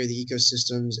biosphere, the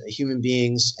ecosystems, human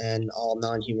beings, and all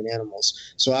non-human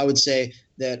animals. So I would say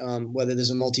that whether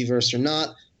there's a multiverse or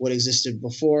not, what existed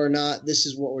before or not, this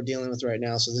is what we're dealing with right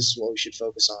now. So this is what we should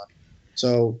focus on.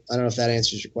 So I don't know if that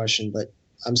answers your question, but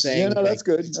I'm saying, yeah, no, that's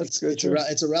good. That's good.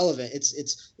 It's irrelevant.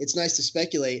 It's nice to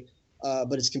speculate,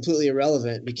 but it's completely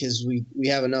irrelevant because we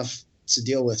have enough to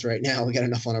deal with right now. We got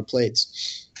enough on our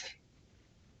plates.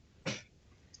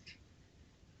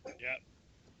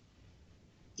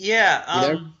 Yeah. You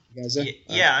there? You guys there?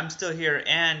 Yeah, I'm still here.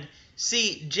 And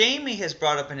see, Jamie has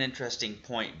brought up an interesting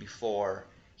point before.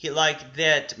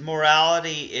 That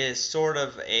morality is sort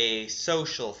of a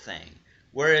social thing.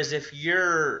 Whereas if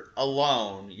you're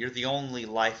alone, you're the only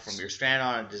life form, you're stranded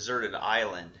on a deserted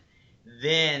island,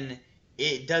 then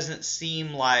it doesn't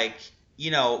seem like,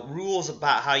 rules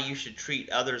about how you should treat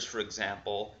others, for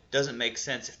example, doesn't make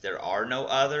sense if there are no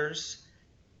others.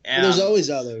 There's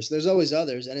always others. There's always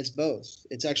others, and it's both.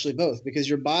 It's actually both, because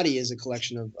your body is a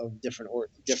collection of different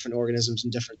organisms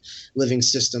and different living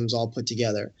systems all put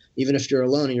together. Even if you're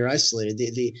alone and you're isolated,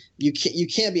 you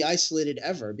can't be isolated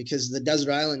ever, because the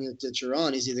desert island that you're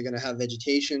on is either going to have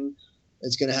vegetation,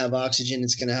 it's going to have oxygen,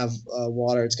 it's going to have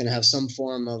water, it's going to have some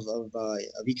form of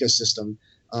ecosystem.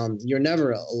 You're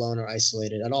never alone or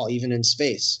isolated at all, even in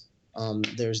space.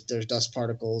 There's dust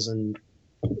particles, and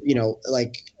the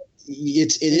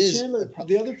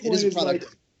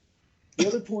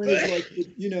other point is like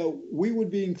we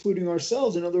would be including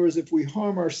ourselves. In other words, if we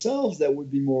harm ourselves, that would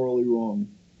be morally wrong.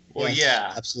 Well, yes,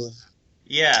 yeah, absolutely.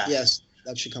 Yeah. Yes,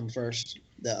 that should come first.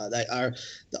 Our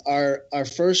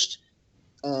first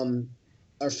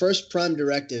prime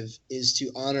directive is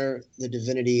to honor the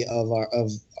divinity of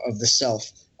the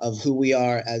self, of who we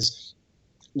are as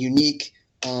unique,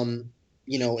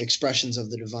 expressions of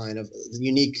the divine, of the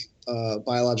unique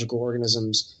biological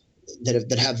organisms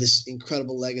that have this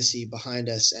incredible legacy behind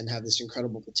us and have this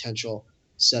incredible potential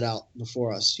set out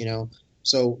before us.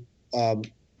 So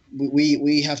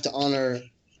we have to honor,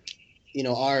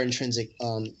 our intrinsic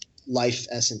life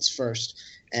essence first,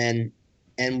 and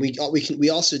we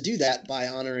also do that by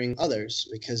honoring others,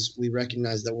 because we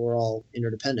recognize that we're all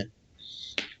interdependent.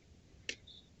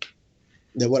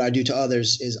 That what I do to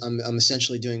others is I'm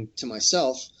essentially doing to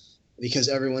myself, because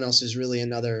everyone else is really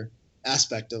another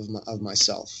aspect of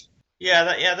myself.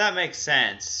 Yeah, that makes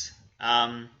sense.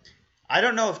 I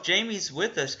don't know if Jamie's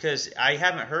with us because I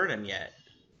haven't heard him yet.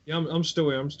 Yeah, I'm still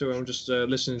here. I'm just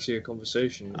listening to your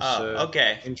conversation. It's,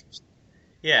 okay. Interesting.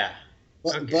 Yeah.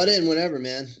 Okay. Butt in whenever,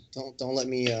 man. Don't let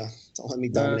me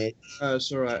dominate.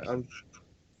 It's all right.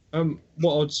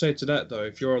 What I would say to that though,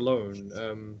 if you're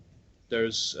alone,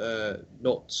 there's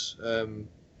not an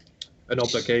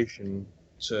obligation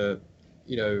to,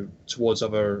 towards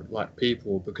other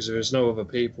people, because if there's no other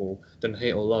people, then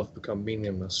hate or love become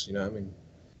meaningless. You know what I mean?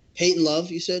 Hate and love,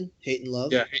 you said? Hate and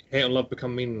love? Yeah, hate and love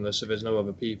become meaningless if there's no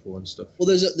other people and stuff. Well,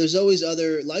 there's always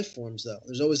other life forms though.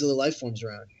 There's always other life forms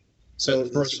around. So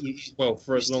for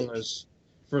as long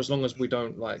as we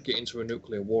don't get into a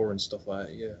nuclear war and stuff like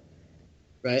that, yeah.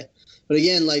 Right, but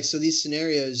again, so these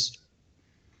scenarios,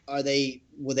 would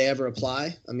they ever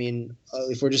apply? I mean,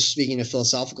 if we're just speaking in a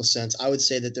philosophical sense, I would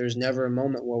say that there's never a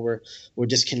moment where we're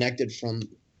disconnected from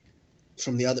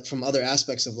other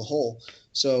aspects of the whole.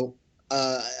 So,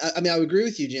 I would agree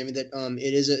with you, Jamie, that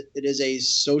it is a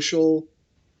social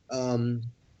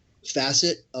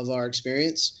facet of our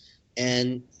experience.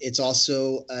 And it's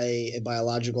also a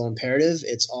biological imperative.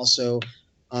 It's also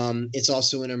an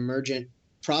emergent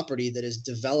property that is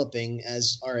developing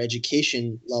as our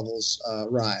education levels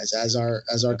rise, as our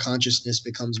consciousness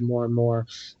becomes more and more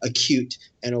acute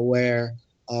and aware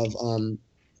of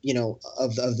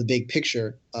of the big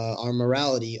picture. Our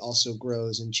morality also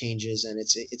grows and changes, and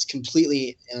it's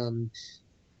completely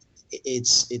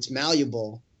it's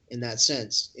malleable. In that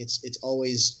sense, it's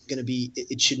always going to be.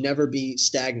 It should never be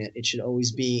stagnant. It should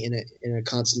always be in a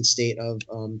constant state of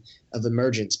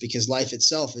emergence, because life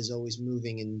itself is always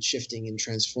moving and shifting and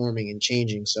transforming and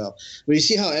changing. So, but you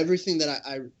see how everything that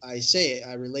I say,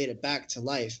 I relate it back to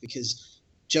life, because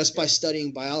just by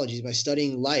studying biology, by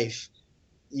studying life,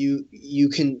 you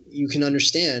can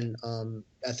understand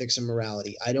ethics and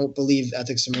morality. I don't believe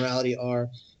ethics and morality are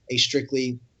a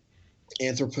strictly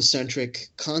anthropocentric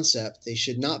concept. They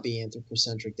should not be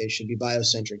anthropocentric. They should be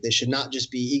biocentric. They should not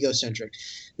just be egocentric.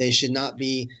 They should not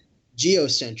be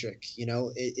geocentric.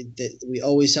 We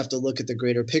always have to look at the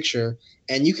greater picture,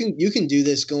 and you can do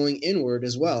this going inward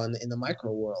as well in the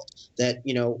micro world. That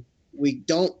we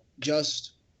don't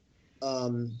just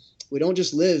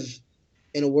live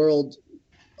in a world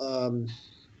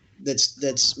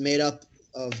that's made up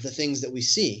of the things that we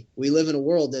see. We live in a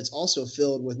world that's also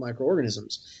filled with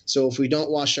microorganisms. So if we don't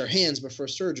wash our hands before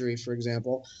surgery, for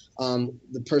example,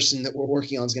 the person that we're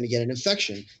working on is going to get an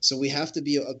infection. So we have to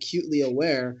be acutely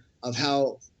aware of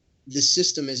how the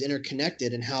system is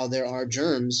interconnected and how there are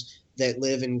germs that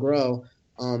live and grow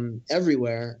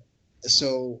everywhere.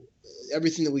 So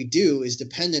everything that we do is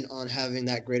dependent on having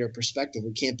that greater perspective.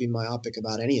 We can't be myopic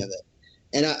about any of it.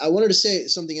 And I wanted to say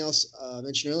something else I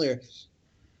mentioned earlier.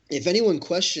 If anyone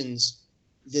questions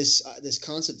this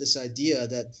concept, this idea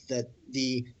that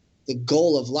the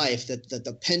goal of life, that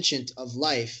the penchant of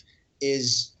life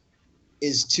is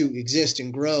to exist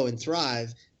and grow and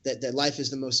thrive, that life is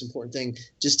the most important thing,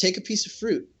 just take a piece of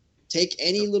fruit, take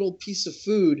any little piece of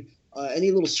food,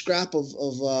 any little scrap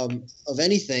of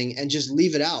anything, and just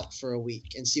leave it out for a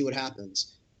week and see what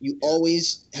happens. You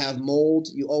always have mold.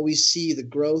 You always see the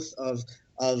growth of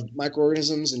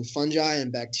microorganisms and fungi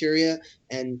and bacteria,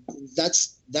 and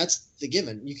that's the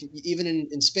given. You can even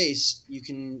in space, you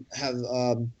can have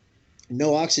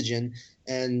no oxygen,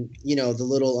 and the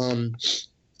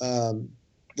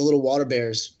little water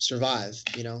bears survive.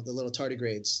 The little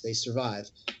tardigrades, they survive.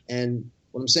 And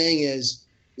what I'm saying is,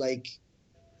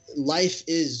 life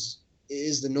is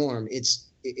the norm. It's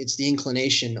the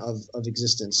inclination of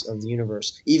existence of the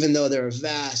universe. Even though there are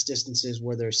vast distances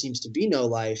where there seems to be no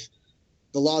life,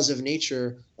 the laws of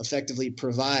nature effectively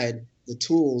provide the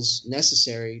tools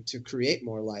necessary to create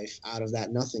more life out of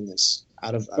that nothingness.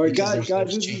 All right, guys,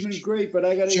 this has been great, but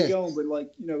I got to get going.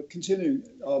 But continue.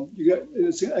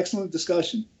 It's an excellent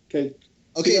discussion. Okay.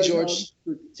 Okay, George.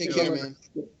 Take care, man.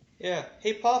 Yeah.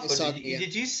 Hey, Papa,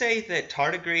 did you say that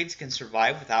tardigrades can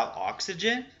survive without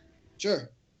oxygen? Sure.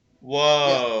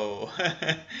 Whoa.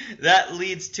 Yeah. That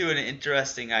leads to an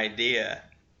interesting idea.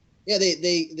 Yeah,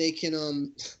 they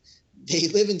can they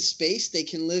live in space. They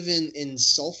can live in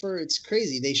sulfur. It's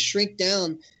crazy. They shrink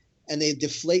down and they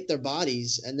deflate their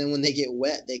bodies, and then when they get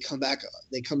wet, they come back.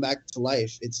 They come back to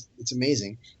life. It's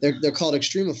amazing. They're called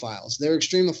extremophiles. There are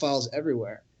extremophiles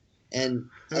everywhere, and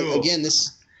again,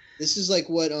 this is like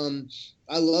what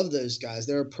I love those guys.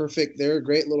 They're a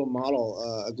great little model,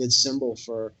 a good symbol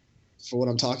for what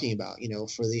I'm talking about. You know,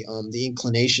 for the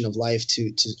inclination of life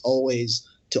to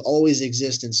always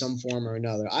exist in some form or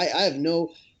another. I have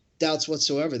no doubts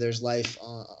whatsoever there's life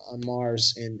on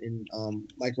Mars in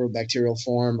microbacterial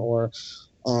form, or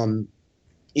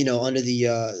you know, under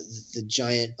the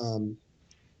giant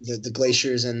the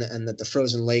glaciers and the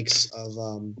frozen lakes of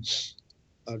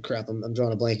oh crap, I'm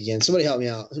drawing a blank again. Somebody help me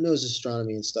out. Who knows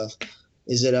astronomy and stuff?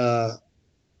 Is it the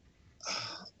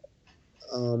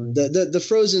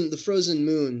frozen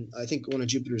moon? I think one of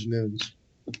Jupiter's moons.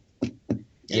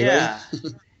 Yeah.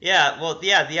 Yeah, well,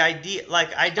 yeah, the idea,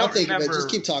 like, I don't remember. Of it. Just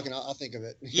keep talking. I'll think of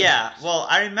it. Yeah, well,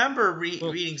 I remember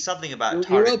reading something about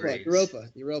tardigrades.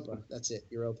 Europa. That's it,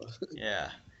 Europa. Yeah.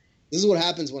 This is what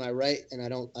happens when I write and I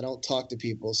don't talk to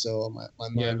people, so my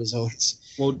mind is always.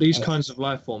 Well, these kinds of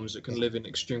life forms that can live in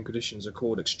extreme conditions are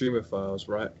called extremophiles,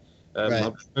 right? Right.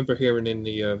 I remember hearing in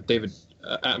the David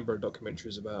Attenborough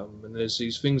documentaries about them, and there's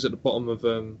these things at the bottom of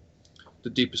the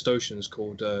deepest oceans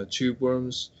called tube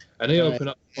worms, and they open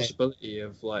up the possibility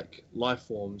of like life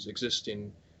forms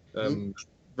existing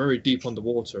very deep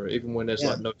underwater, even when there's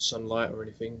like no sunlight or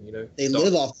anything. You know, they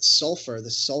live off the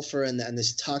sulfur and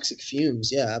this toxic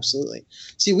fumes. Yeah, absolutely.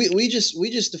 See, we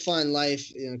just define life,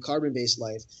 you know, carbon-based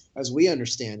life as we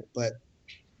understand it, but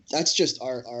that's just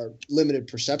our limited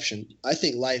perception. I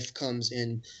think life comes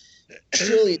in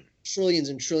trillions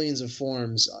and trillions of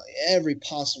forms, every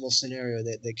possible scenario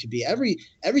that could be.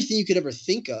 Everything you could ever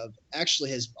think of actually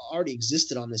has already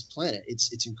existed on this planet.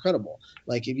 It's incredible.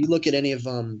 Like if you look at any of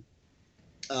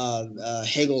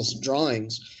Hegel's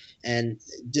drawings, and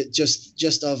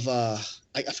just of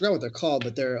I forgot what they're called,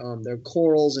 but they're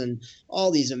corals and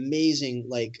all these amazing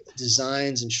like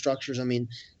designs and structures. I mean,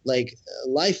 like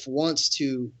life wants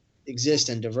to exist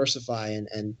and diversify,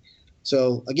 and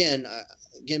so again.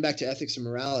 Getting back to ethics and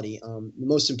morality, the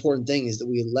most important thing is that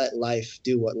we let life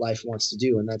do what life wants to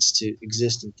do, and that's to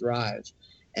exist and thrive.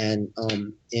 And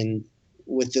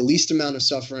with the least amount of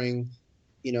suffering,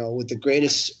 you know, with the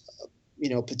greatest, you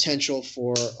know, potential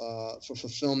for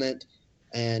fulfillment,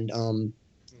 and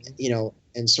you know,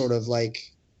 and sort of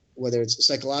like whether it's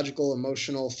psychological,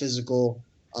 emotional, physical,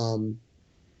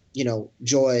 you know,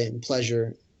 joy and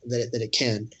pleasure that it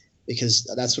can,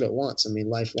 because that's what it wants. I mean,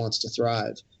 life wants to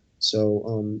thrive.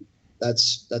 So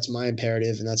that's my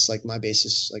imperative, and that's like my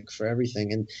basis, like for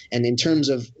everything. And in terms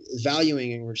of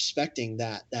valuing and respecting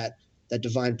that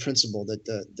divine principle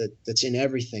that's in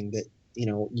everything, that, you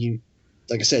know, you,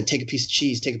 like I said, take a piece of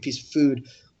cheese, take a piece of food,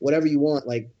 whatever you want,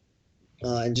 like,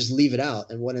 and just leave it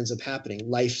out. And what ends up happening?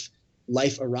 Life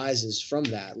arises from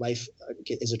that. Life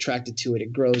is attracted to it.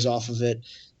 It grows off of it.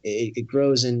 It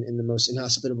grows in the most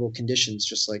inhospitable conditions,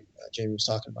 just like Jamie was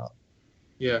talking about.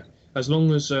 Yeah. As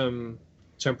long as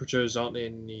temperatures aren't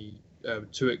in the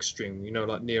too extreme, you know,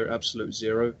 like near absolute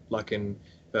zero, like in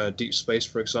deep space,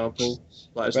 for example.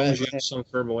 Like as long as you have some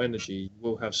thermal energy, you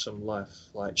will have some life.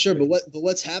 Like sure, but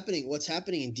what's happening? What's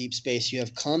happening in deep space? You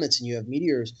have comets and you have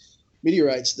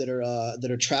meteorites that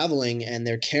are traveling, and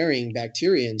they're carrying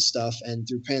bacteria and stuff. And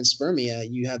through panspermia,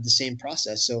 you have the same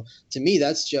process. So to me,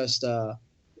 that's just to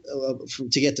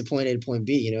get to point A to point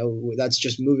B. You know, that's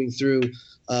just moving through.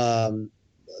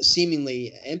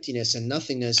 Seemingly emptiness and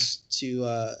nothingness to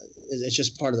it's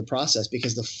just part of the process,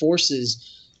 because the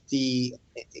forces, the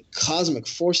cosmic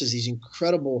forces, these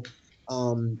incredible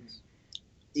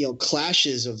you know,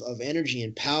 clashes of energy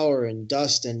and power and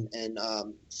dust and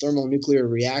thermonuclear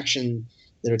reaction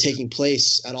that are taking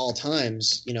place at all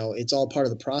times, you know, it's all part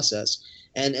of the process.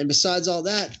 And besides all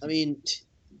that, I mean,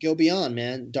 go beyond,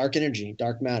 man. Dark energy,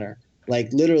 dark matter,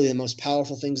 like literally the most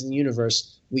powerful things in the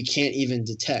universe we can't even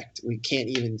detect, we can't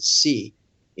even see.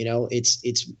 You know, it's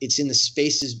in the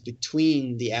spaces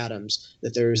between the atoms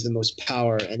that there is the most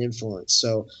power and influence.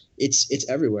 So it's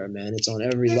everywhere, man. It's on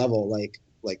every level. Like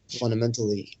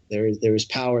fundamentally, there is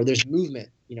power. There's movement.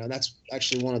 You know, and that's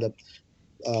actually one of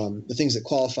the things that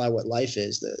qualify what life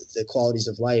is. The qualities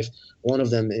of life. One of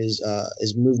them is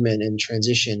movement and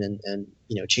transition and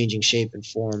you know, changing shape and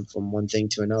form from one thing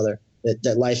to another.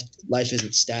 That life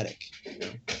isn't static. You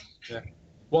know? Yeah.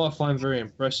 What I find very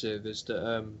impressive is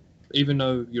that even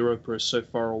though Europa is so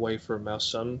far away from our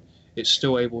sun, it's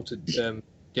still able to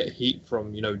get heat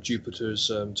from, you know,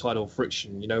 Jupiter's tidal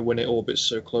friction. You know, when it orbits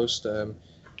so close,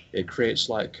 it creates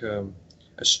like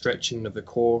a stretching of the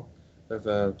core of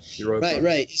Europa.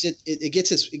 Right. It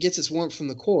gets its warmth from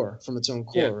the core, from its own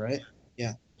core, right?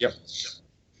 Yeah. Yep.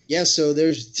 Yeah. So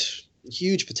there's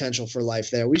huge potential for life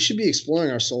there. We should be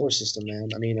exploring our solar system, man.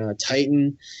 I mean,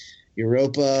 Titan,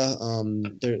 Europa.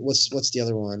 What's the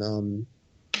other one?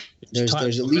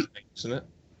 There's elite, methane, isn't it?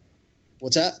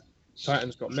 What's that?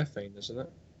 Titan's got methane, isn't it?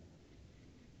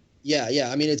 Yeah.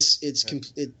 I mean,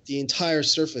 the entire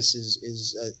surface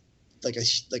is like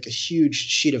a huge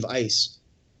sheet of ice.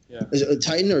 Yeah. Is it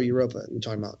Titan or Europa? We're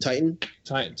talking about Titan.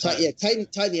 Titan. Yeah, Titan.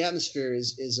 The atmosphere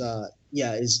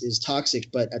is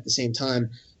toxic, but at the same time,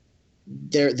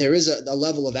 there is a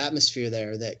level of atmosphere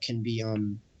there that can be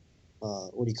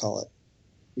what do you call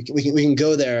it? We can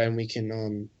go there and we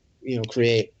can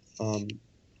create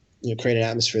create an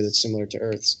atmosphere that's similar to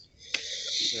Earth's.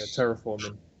 Yeah,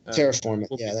 terraforming. Terraform it.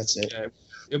 Yeah, that's it. Yeah,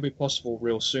 it'll be possible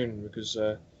real soon because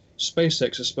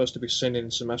SpaceX is supposed to be sending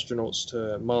some astronauts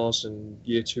to Mars in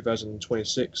year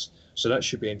 2026. So that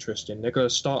should be interesting. They're going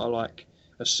to start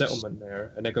a settlement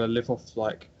there, and they're going to live off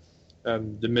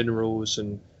the minerals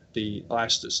and the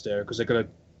ice that's there because they're going to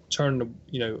turn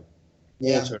the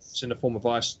water. It's in the form of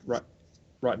ice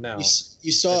right now.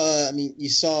 You saw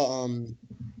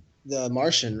The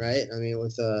Martian, right? I mean,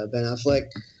 with Ben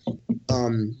Affleck. I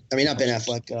mean, not Ben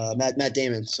Affleck. Matt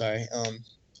Damon. Sorry.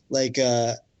 They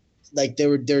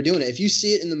were doing it. If you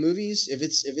see it in the movies, if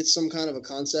it's some kind of a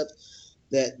concept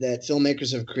that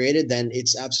filmmakers have created, then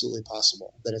it's absolutely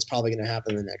possible that it's probably going to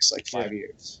happen in the next 5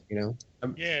 years. You know?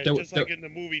 Just like in the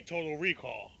movie Total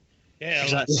Recall. Yeah,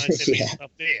 a lot of scientific stuff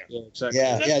there. Yeah, exactly.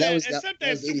 Yeah, except that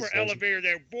was super 80s elevator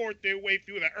that bored their way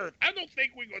through the Earth. I don't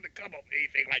think we're going to come up with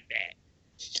anything like that.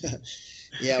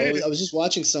 Yeah, I was just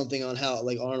watching something on how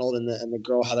Arnold and the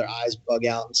girl, how their eyes bug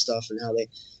out and stuff, and how they.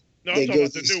 No, I'm talking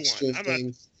about the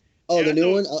new one. The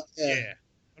new one? Yeah,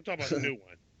 I'm talking about the new one.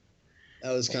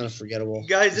 That was kind of forgettable.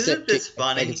 Guys, isn't this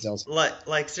funny?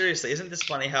 Like seriously, isn't this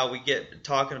funny how we get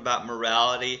talking about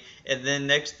morality, and then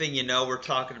next thing you know, we're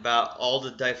talking about all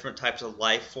the different types of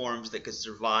life forms that could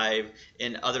survive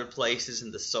in other places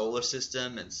in the solar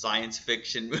system and science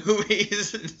fiction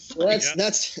movies. Well,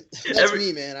 that's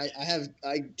me, man.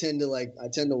 I tend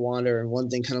to wander, and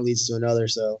one thing kind of leads to another.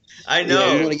 So I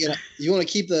know you want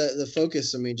to keep the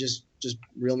focus. I mean, just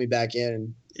reel me back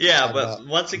in. Yeah, but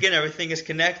once again, everything is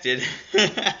connected.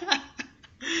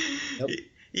 Yep.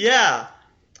 Yeah.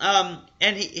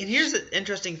 And here's an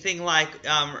interesting thing.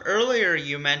 Earlier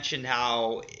you mentioned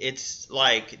how it's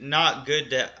not good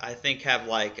to, I think, have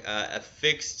a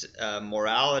fixed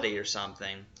morality or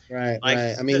something. Right.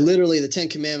 Right. I mean, literally, the Ten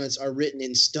Commandments are written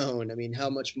in stone. I mean, how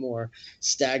much more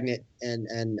stagnant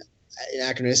and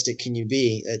anachronistic can you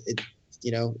be?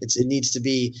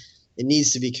 It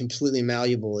needs to be completely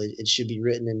malleable. It should be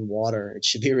written in water. It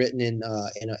should be written in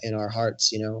our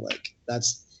hearts.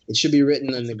 It should be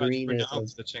written in the green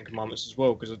of the Ten Commandments as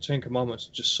well, because the Ten Commandments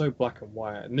are just so black and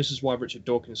white. And this is why Richard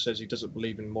Dawkins says he doesn't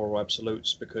believe in moral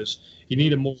absolutes, because you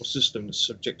need a moral system that's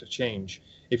subject to change.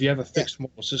 If you have a fixed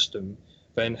moral system,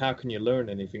 then how can you learn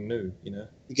anything new? You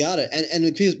got it.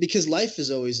 And because life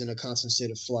is always in a constant state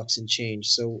of flux and change,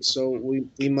 so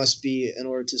we must be, in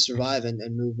order to survive and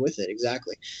move with it.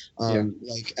 Exactly.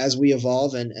 As we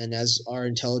evolve and as our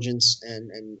intelligence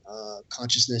and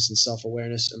consciousness and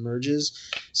self-awareness emerges,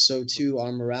 so too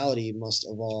our morality must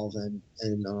evolve and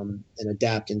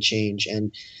adapt and change.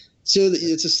 And so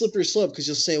it's a slippery slope, because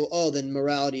you'll say, well, oh, then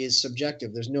morality is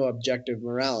subjective. There's no objective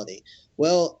morality.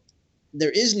 Well, there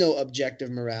is no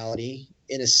objective morality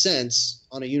in a sense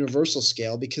on a universal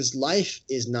scale, because life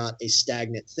is not a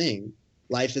stagnant thing.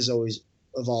 Life is always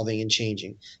evolving and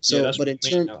changing. So, but in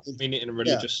terms, I mean it in a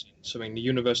religious sense. I mean, the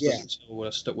universe doesn't tell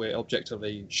us that we're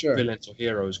objectively villains or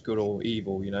heroes, good or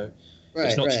evil. Right,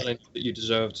 it's not telling you that you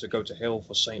deserve to go to hell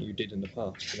for something you did in the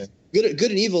past. Good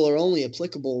and evil are only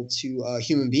applicable to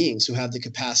human beings who have the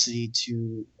capacity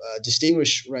to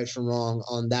distinguish right from wrong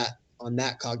on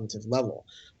that cognitive level.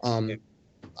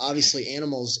 Obviously,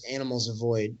 animals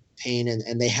avoid pain,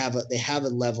 and they have a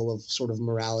level of sort of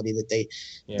morality that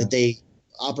they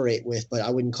operate with, but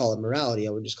I wouldn't call it morality.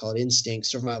 I would just call it instincts,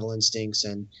 survival instincts,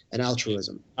 and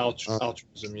altruism.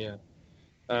 Altruism, yeah.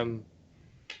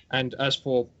 And as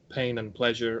for pain and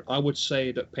pleasure, I would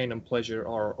say that pain and pleasure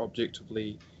are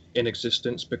objectively in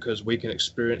existence, because we can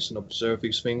experience and observe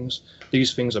these things.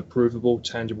 These things are provable,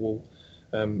 tangible,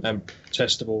 and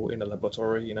testable in a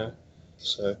laboratory.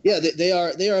 So yeah, they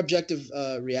are objective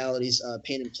realities,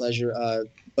 pain and pleasure,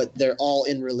 but they're all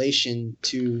in relation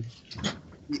to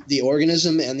the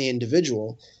organism and the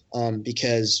individual,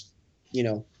 because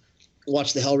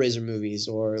watch the Hellraiser movies,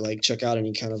 or check out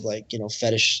any kind of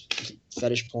fetish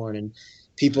porn, and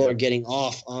People are getting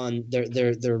off on their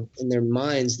in their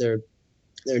minds, their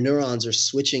neurons are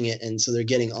switching it, and so they're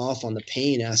getting off on the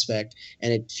pain aspect,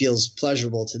 and it feels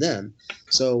pleasurable to them.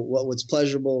 So what's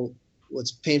painful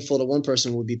to one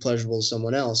person would be pleasurable to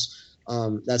someone else.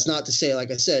 That's not to say,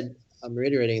 like I said, I'm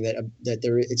reiterating that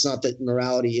it's not that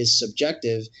morality is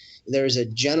subjective. There's a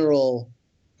general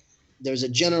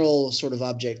sort of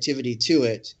objectivity to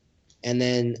it, and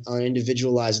then on an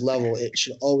individualized level, it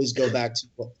should always go back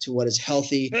to what is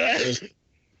healthy,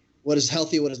 what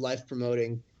is life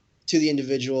promoting to the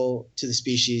individual, to the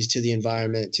species, to the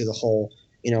environment, to the whole.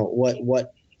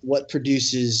 What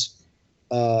produces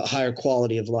higher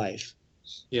quality of life.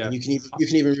 Yeah, and you can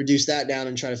even reduce that down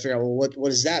and try to figure out, well, what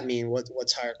does that mean?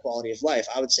 What's higher quality of life?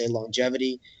 I would say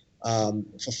longevity,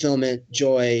 fulfillment,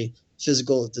 joy,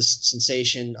 physical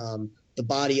sensation, the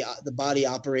body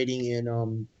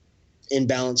operating in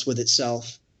balance with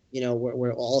itself.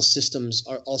 Where all systems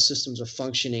are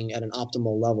functioning at an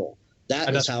optimal level.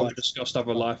 That's how we discussed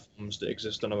other life forms that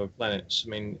exist on other planets. I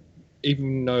mean,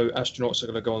 even though astronauts are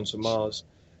going to go onto Mars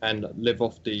and live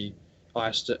off the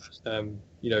ice, to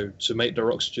make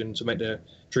their oxygen, to make their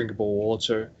drinkable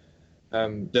water,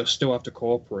 they'll still have to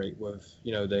cooperate with,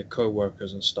 their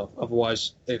co-workers and stuff.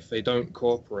 Otherwise, if they don't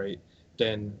cooperate,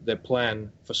 then their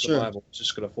plan for survival is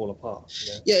just going to fall apart.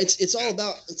 Yeah, it's all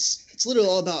about it's literally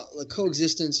all about like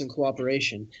coexistence and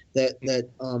cooperation. That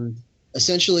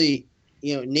essentially,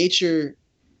 nature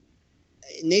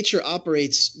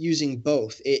operates using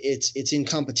both. It's in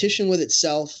competition with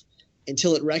itself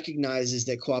until it recognizes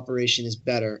that cooperation is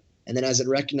better, and then as it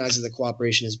recognizes that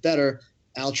cooperation is better,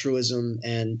 altruism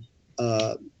and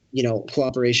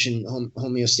cooperation,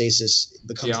 homeostasis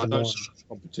becomes the norm.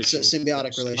 Competition.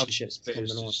 Symbiotic relationships become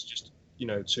the norm. It's just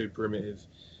too primitive.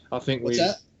 I think What's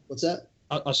that?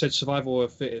 I said survival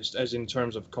of the fittest, as in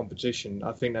terms of competition.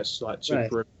 I think that's like too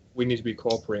primitive. We need to be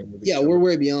cooperating with each other. We're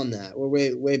way beyond that. We're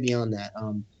way beyond that.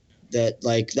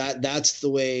 That's the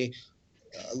way.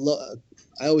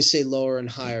 I always say lower and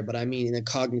higher, but I mean in a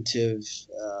cognitive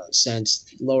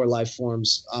sense, lower life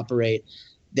forms operate.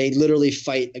 They literally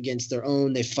fight against their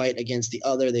own. They fight against the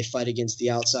other. They fight against the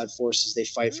outside forces. They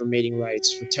fight for mating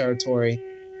rights, for territory.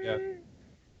 Yeah.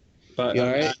 But you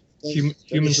all right?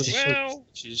 Humans are the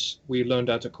species. We learned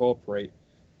how to cooperate.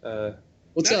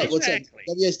 What's up?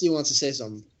 WSD wants to say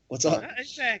something. What's up? Not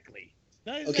exactly.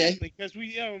 Okay. Because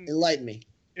we enlighten me.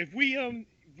 If we learn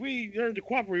to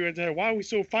cooperate with each other, why are we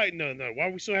still fighting one another? Why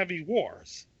are we still having these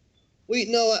wars?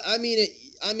 I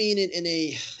mean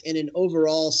in an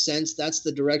overall sense, that's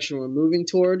the direction we're moving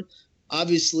toward.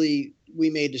 Obviously, we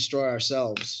may destroy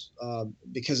ourselves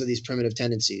because of these primitive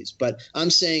tendencies. But I'm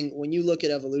saying when you look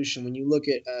at evolution, when you look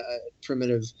at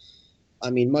primitive,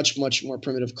 much more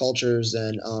primitive cultures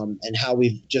and how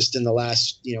we've just in the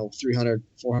last 300,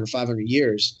 400, 500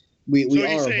 years, we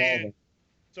are evolving.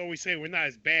 So we say we're not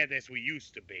as bad as we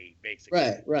used to be, basically.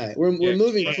 Right. We're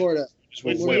moving toward a.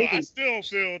 I still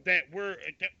feel that we're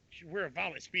a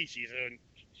violent species, and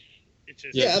it's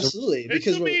just absolutely.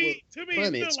 Because to me,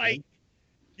 primates, it's like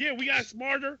we got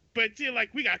smarter, but it's still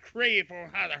like we got creative on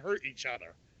how to hurt each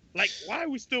other. Like, why are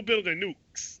we still building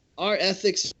nukes? Our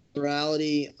ethics,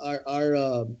 morality,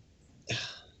 our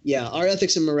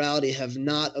ethics and morality have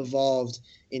not evolved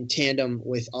in tandem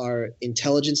with our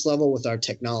intelligence level, with our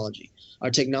technology.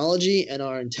 Our technology and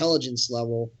our intelligence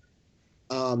level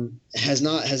has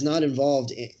not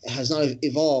evolved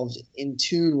in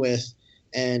tune with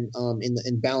and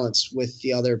in balance with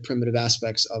the other primitive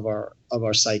aspects of our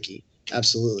psyche.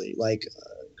 Absolutely, like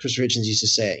Christopher Hitchens used to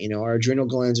say, our adrenal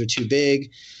glands are too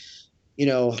big.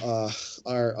 Our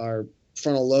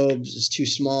frontal lobes is too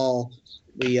small.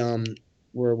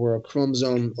 We're a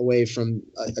chromosome away from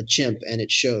a chimp, and it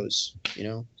shows.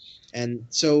 And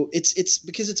so it's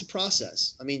because it's a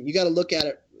process. You got to look at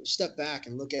it, step back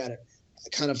and look at it.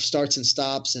 It kind of starts and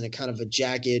stops, and a kind of a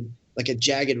jagged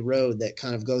road that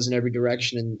kind of goes in every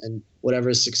direction, and whatever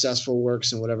is successful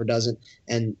works and whatever doesn't.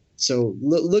 And so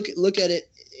look at it,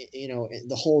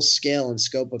 the whole scale and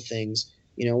scope of things.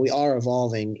 We are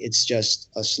evolving. It's just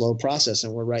a slow process,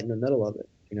 and we're right in the middle of it.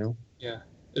 Yeah,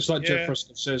 it's like Jeff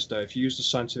Fresco says, though. If you use the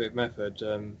scientific method,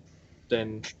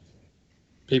 then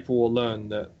people will learn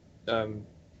that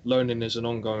learning is an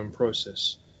ongoing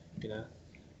process.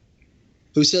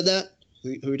 Who said that? Who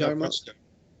are you talking about?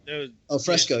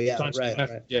 Fresco. Yeah,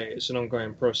 right. Yeah, it's an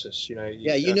ongoing process. I'm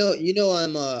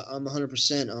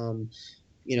 100%.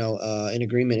 In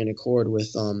agreement and accord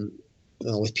with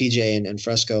PJ and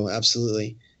Fresco.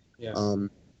 Absolutely. Yeah.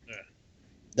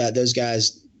 That those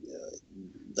guys,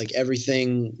 like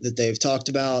everything that they've talked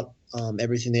about,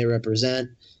 everything they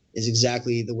represent, is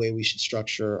exactly the way we should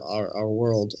structure our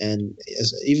world. And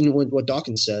even what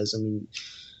Dawkins says, I mean,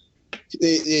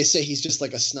 they say he's just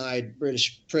like a snide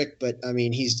British prick, but I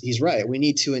mean, he's right. We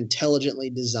need to intelligently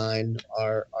design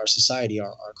our society,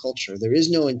 our culture. There is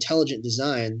no intelligent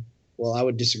design. Well, I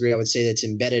would disagree. I would say that's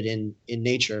embedded in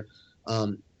nature.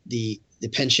 The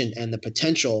penchant and the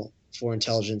potential for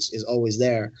intelligence is always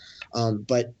there.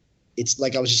 But it's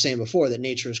like I was just saying before, that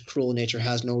nature is cruel. Nature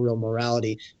has no real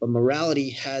morality, but morality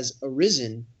has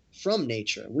arisen from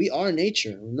nature. We are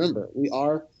nature. Remember, we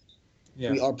are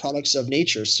products of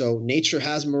nature. So nature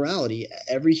has morality.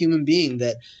 Every human being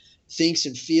that thinks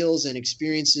and feels and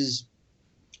experiences,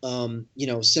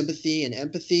 sympathy and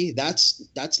empathy,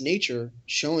 that's nature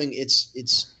showing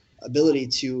its ability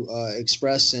to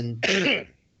express and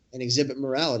exhibit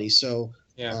morality. So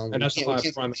and that's the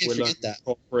higher primate we learn that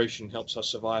cooperation helps us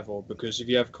survival, because if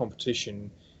you have competition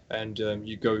and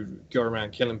you go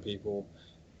around killing people,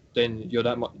 then you're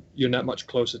that much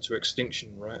closer to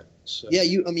extinction, right? So. Yeah,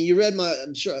 you read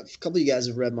I'm sure a couple of you guys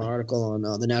have read my article on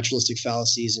the naturalistic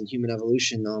fallacies in human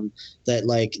evolution.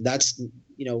 That's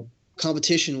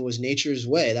competition was nature's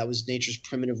way. That was nature's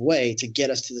primitive way to get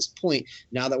us to this point.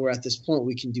 Now that we're at this point,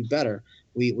 we can do better.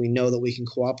 We know that we can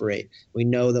cooperate. We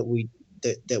know that we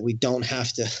don't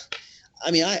have to. I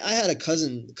mean, I had a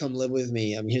cousin come live with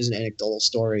me. I mean, here's an anecdotal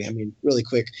story. I mean, really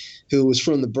quick, who was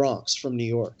from the Bronx, from New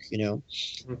York,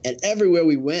 and everywhere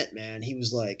we went, man, he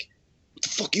was like, "What the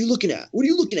fuck are you looking at? What are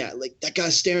you looking at? Like, that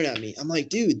guy's staring at me." I'm like,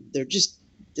 dude, there's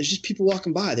just people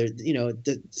walking by.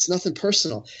 It's nothing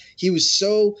personal. He was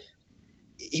so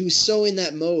in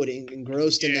that mode and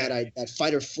engrossed in that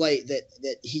fight or flight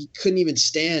that he couldn't even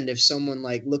stand if someone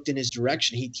like looked in his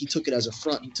direction. He took it as a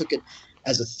front. He took it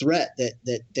as a threat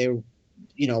that they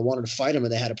wanted to fight him or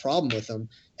they had a problem with him.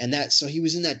 And so he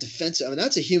was in that defensive. I mean,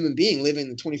 that's a human being living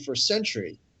in the 21st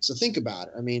century. So think about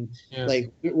it. I mean,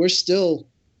 like we're still,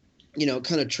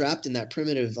 kind of trapped in that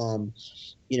primitive,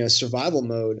 survival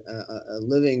mode,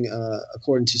 living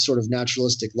according to sort of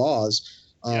naturalistic laws.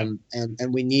 And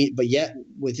we need, but yet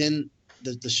within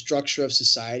the structure of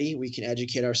society, we can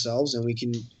educate ourselves and we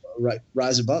can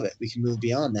rise above it. We can move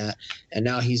beyond that. And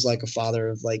now he's like a father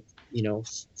of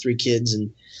 3 kids,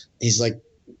 and he's like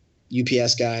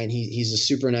UPS guy, and he's a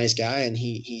super nice guy, and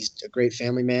he's a great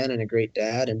family man and a great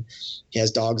dad, and he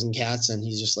has dogs and cats, and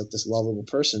he's just like this lovable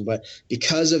person. But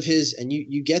because of his, and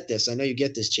you get this, I know you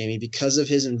get this, Jamie, because of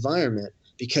his environment,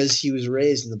 because he was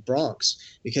raised in the Bronx,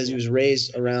 because he was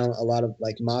raised around a lot of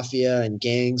like mafia and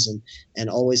gangs, and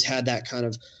always had that kind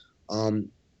of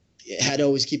had to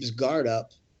always keep his guard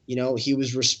up. He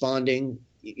was responding,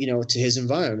 to his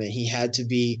environment. He had to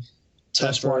be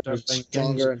tougher,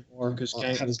 stronger, and more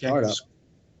have his guard up.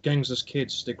 Gangs as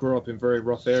kids, they grow up in very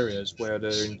rough areas where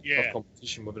they're in tough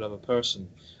competition with another person.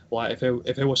 Like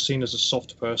if they were seen as a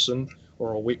soft person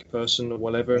or a weak person or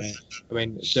whatever, I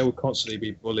mean, they would constantly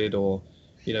be bullied, or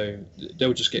they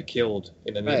would just get killed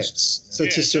in an instant. So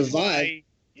to survive,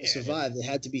 they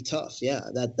had to be tough.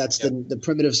 That's the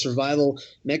primitive survival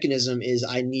mechanism is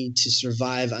I need to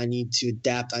survive, I need to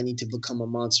adapt, I need to become a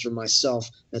monster myself.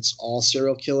 That's all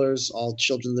serial killers, all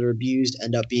children that are abused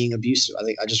end up being abusive. I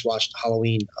think I just watched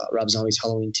Halloween, Rob Zombie's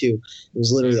Halloween 2. It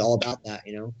was literally all about that,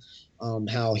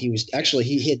 how he was actually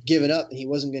he had given up and he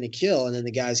wasn't going to kill, and then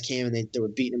the guys came and they were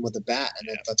beating him with a bat,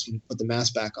 and that's when he put the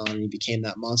mask back on and he became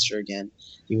that monster again.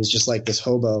 He was just like this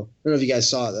hobo. I don't know if you guys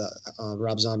saw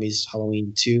Rob Zombie's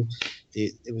Halloween 2.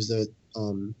 It was the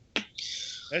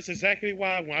That's exactly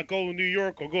why when I go to New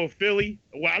York or go to Philly,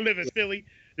 I live in Philly,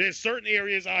 there's certain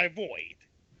areas I avoid.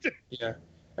 And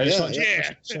it's not just as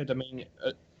you said. I mean,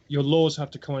 your laws have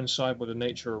to coincide with the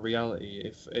nature of reality.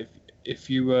 If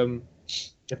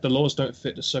the laws don't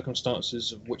fit the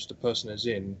circumstances of which the person is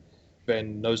in,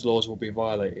 then those laws will be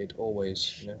violated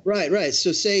always. Right.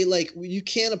 So say like you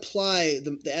can't apply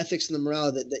the ethics and the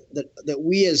morality that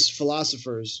we as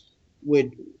philosophers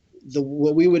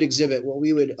what we would exhibit, what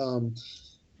we would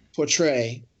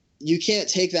portray. You can't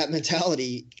take that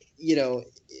mentality,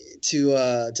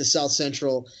 to South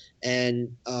Central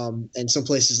and some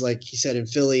places like he said in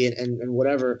Philly and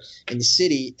whatever in the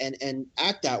city and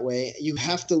act that way. You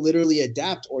have to literally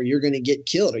adapt, or you're going to get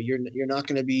killed, or you're not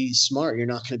going to be smart. You're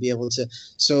not going to be able to.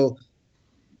 So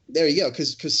there you go,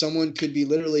 because someone could be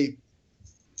literally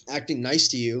acting nice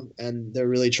to you and they're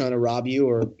really trying to rob you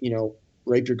or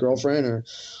rape your girlfriend or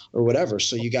whatever.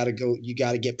 So you got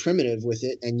to get primitive with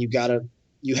it, and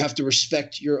you have to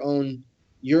respect your own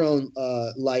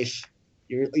life.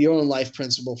 Your own life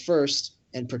principle first,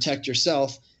 and protect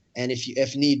yourself, and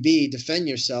if need be, defend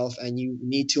yourself, and you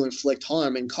need to inflict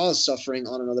harm and cause suffering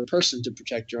on another person to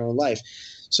protect your own life.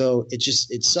 So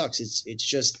it sucks. It's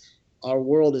just our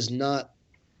world is not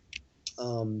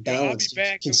balanced, I'll be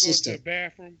back. consistent. I'm going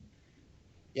to the bathroom.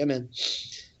 Yeah, man.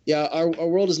 Yeah, our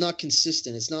world is not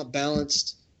consistent. It's not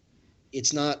balanced.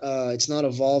 It's not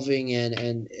evolving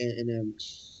and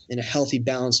in a healthy,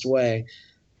 balanced way.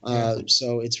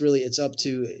 So it's up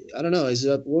to, I don't know.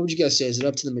 What would you guys say? Is it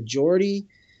up to the majority?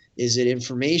 Is it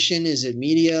information? Is it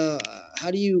media? How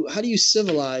do you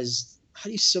civilize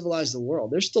the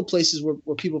world? There's still places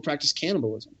where people practice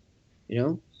cannibalism,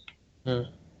 you know?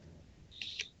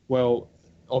 Well,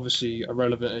 obviously a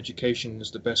relevant education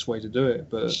is the best way to do it,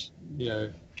 but you know,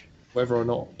 whether or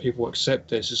not people accept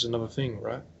this is another thing,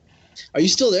 right? Are you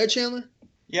still there, Chandler?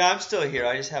 Yeah, I'm still here.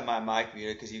 I just have my mic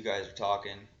muted because you guys are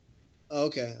talking. Oh,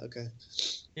 okay.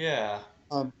 Yeah.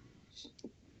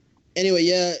 Anyway,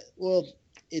 yeah. Well,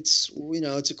 it's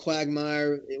a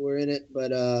quagmire. We're in it,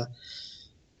 but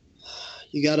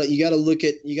you gotta look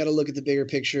at the bigger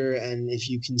picture, and if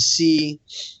you can see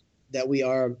that we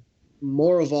are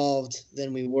more evolved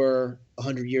than we were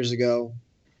 100 years ago,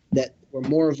 that we're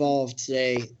more evolved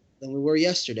today than we were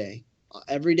yesterday.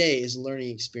 Every day is a learning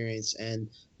experience, and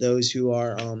those who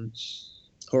are on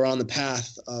the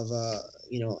path of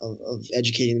of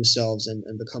educating themselves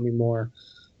and becoming more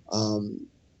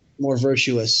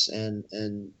virtuous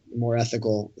and more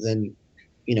ethical, then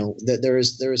there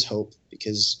is hope,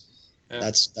 because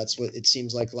that's what it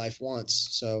seems like life wants.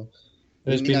 So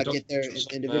we may not get there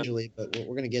individually, but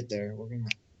we're going to get there. We're going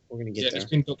to get there. There's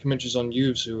been documentaries on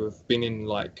youths who have been in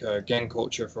gang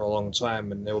culture for a long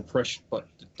time, and they were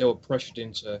pressured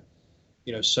into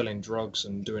selling drugs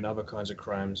and doing other kinds of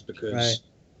crimes because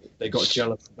they got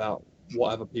jealous about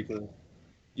what other people,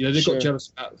 they got jealous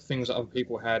about things that other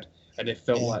people had, and they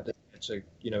felt like they had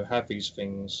to have these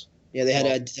things. Yeah, they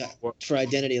had for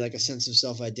identity, like a sense of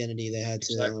self-identity. They had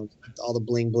to all the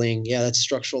bling bling. Yeah, that's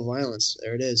structural violence.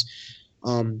 There it is.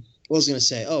 What was I going to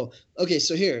say? Oh, okay.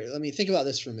 So here, let me think about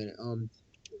this for a minute.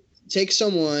 Take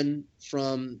someone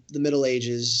from the Middle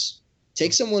Ages.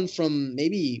 Take someone from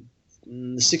maybe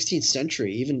the 16th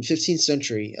century, even 15th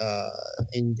century,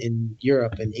 in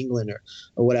Europe and England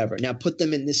or whatever. Now put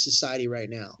them in this society right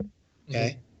now.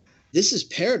 Okay, This is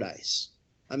paradise.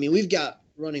 I mean, we've got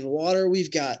running water.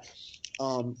 We've got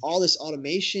all this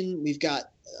automation. We've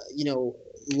got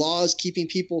laws keeping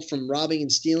people from robbing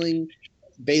and stealing,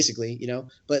 basically.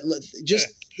 But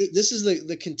this is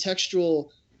the contextual.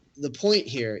 The point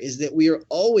here is that we are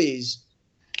always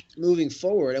moving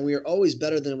forward, and we are always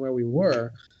better than where we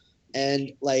were.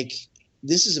 And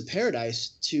this is a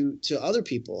paradise to other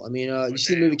people. I mean, you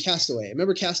see the movie Castaway.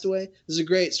 Remember Castaway? This is a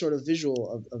great sort of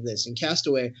visual of this. In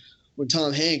Castaway, when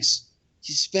Tom Hanks,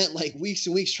 he spent weeks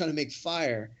and weeks trying to make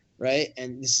fire, right?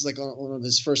 And this is one of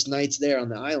his first nights there on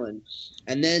the island.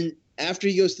 And then after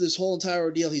he goes through this whole entire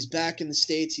ordeal, he's back in the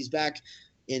States. He's back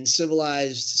in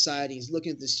civilized society. He's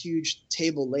looking at this huge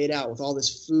table laid out with all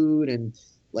this food and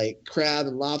crab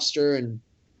and lobster, and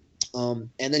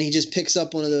then he just picks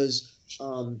up one of those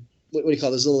what do you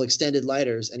call those little extended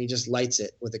lighters, and he just lights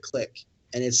it with a click.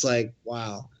 And it's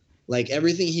wow,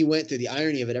 everything he went through, the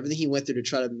irony of it, everything he went through to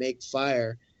try to make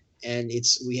fire, and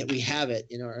we have it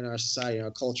in our society, in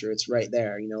our culture. It's right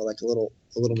there, like a little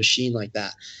machine like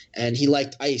that. And he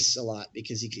liked ice a lot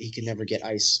because he could never get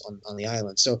ice on the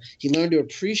island. So he learned to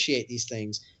appreciate these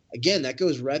things. Again, that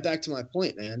goes right back to my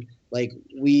point, man.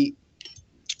 We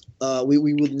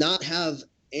would not have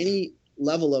any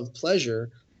level of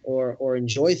pleasure or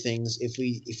enjoy things if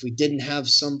we didn't have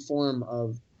some form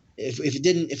of, if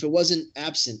it wasn't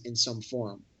absent in some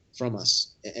form from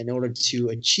us. In order to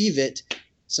achieve it,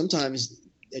 sometimes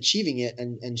achieving it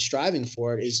and striving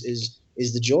for it is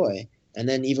the joy. And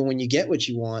then even when you get what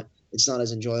you want, it's not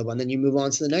as enjoyable, and then you move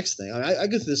on to the next thing. I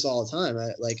go through this all the time.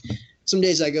 Some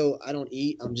days I don't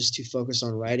eat. I'm just too focused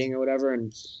on writing or whatever,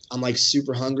 and I'm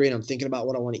super hungry, and I'm thinking about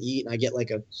what I want to eat, and I get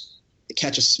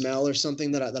catch a smell or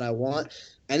something that I want,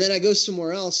 and then I go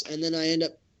somewhere else, and then I end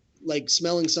up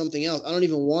smelling something else. I don't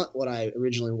even want what I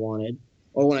originally wanted,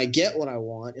 or when I get what I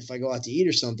want, if I go out to eat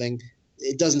or something,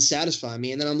 it doesn't satisfy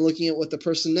me, and then I'm looking at what the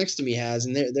person next to me has,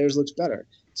 and theirs looks better.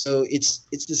 So it's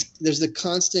this. There's the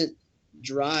constant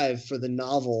drive for the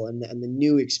novel and the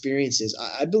new experiences.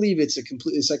 I believe it's a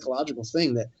completely psychological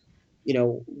thing that,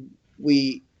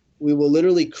 we will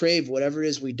literally crave whatever it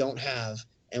is we don't have,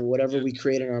 and whatever we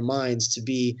create in our minds to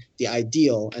be the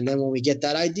ideal. And then when we get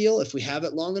that ideal, if we have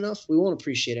it long enough, we won't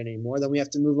appreciate it anymore. Then we have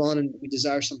to move on and we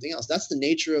desire something else. That's the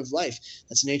nature of life.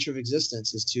 That's the nature of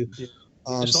existence, is to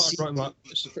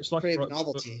it's like crave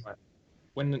novelty.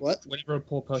 whenever a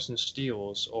poor person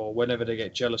steals or whenever they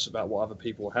get jealous about what other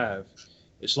people have,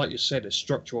 it's like you said, it's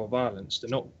structural violence. They're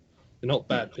not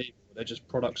bad people. They're just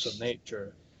products of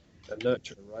nature and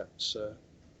nurture, right? So.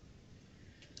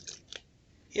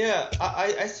 Yeah,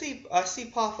 I see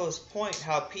Pafo's point.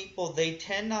 How people, they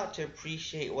tend not to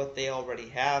appreciate what they already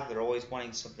have. They're always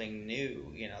wanting something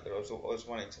new. They're always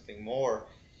wanting something more.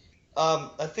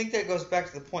 I think that goes back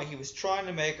to the point he was trying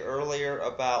to make earlier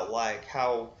about like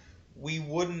how we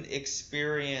wouldn't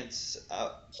experience,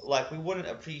 we wouldn't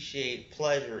appreciate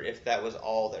pleasure if that was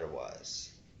all there was.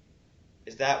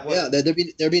 Is that what? Yeah,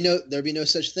 there'd be no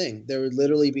such thing. There would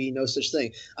literally be no such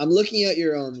thing. I'm looking at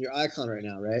your icon right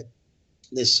now, right?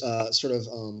 This sort of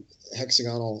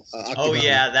hexagonal. Oh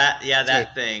yeah,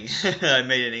 that thing. I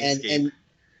made an Inkscape.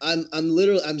 And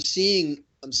I'm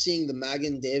seeing the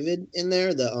Magen David in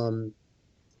there, the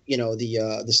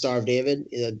Star of David,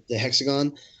 the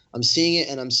hexagon. I'm seeing it,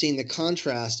 and I'm seeing the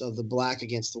contrast of the black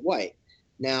against the white.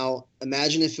 Now,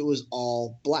 imagine if it was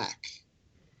all black.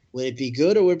 Would it be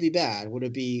good or would it be bad? What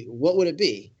would it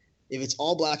be if it's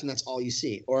all black and that's all you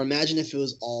see? Or imagine if it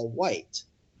was all white.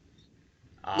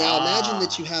 Now imagine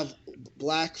that you have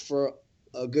black for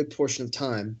a good portion of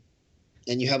time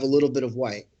and you have a little bit of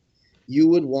white. You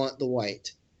would want the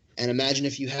white. And imagine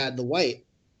if you had the white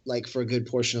like for a good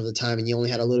portion of the time and you only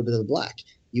had a little bit of the black.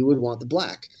 You would want the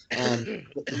black.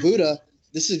 The Buddha,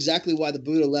 this is exactly why the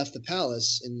Buddha left the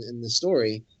palace in the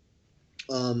story.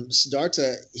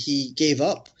 Siddhartha, he gave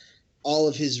up all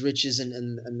of his riches and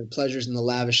the pleasures and the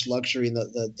lavish luxury and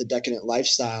the decadent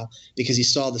lifestyle because he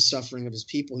saw the suffering of his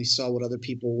people. He saw what other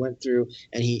people went through,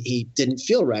 and he didn't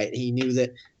feel right. He knew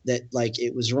that like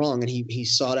it was wrong, and he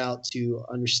sought out to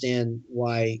understand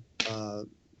why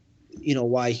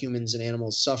humans and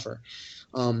animals suffer.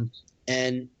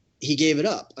 And he gave it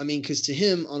up. I mean, because to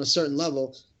him, on a certain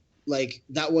level, like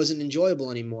that wasn't enjoyable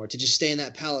anymore, to just stay in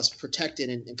that palace protected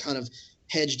and kind of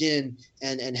hedged in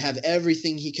and have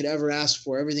everything he could ever ask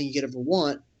for, everything he could ever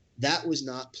want. That was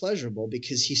not pleasurable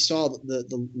because he saw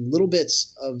the little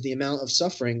bits of the amount of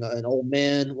suffering. An old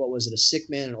man, what was it? A sick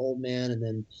man, an old man, and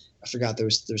then I forgot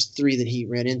there's three that he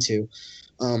ran into.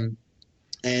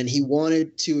 And he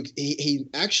wanted to, he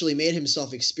actually made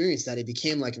himself experience that. He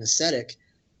became like an ascetic.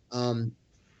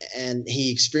 And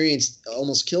he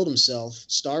almost killed himself,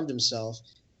 starved himself.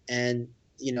 And,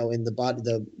 in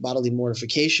the bodily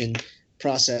mortification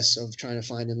process of trying to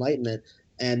find enlightenment.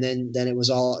 And then it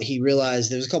was all, he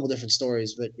realized there's a couple different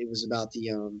stories, but it was about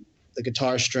the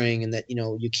guitar string and that,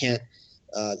 you can't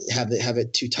have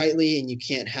it too tightly and you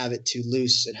can't have it too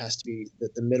loose. It has to be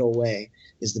the middle way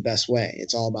is the best way.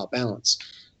 It's all about balance.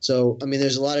 So, I mean,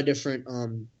 there's a lot of different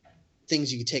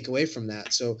things you can take away from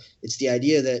that. So it's the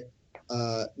idea that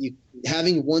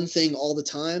having one thing all the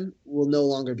time will no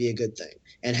longer be a good thing.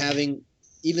 And having,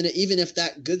 even if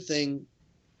that good thing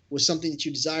was something that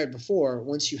you desired before,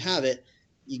 once you have it,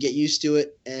 you get used to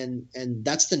it, and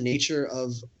that's the nature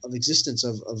of existence,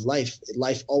 of life.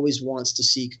 Life always wants to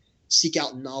seek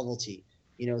out novelty,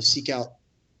 seek out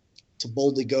to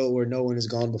boldly go where no one has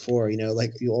gone before.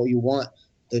 Like you want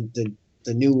the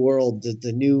new world,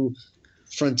 the new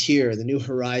frontier, the new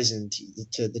horizon,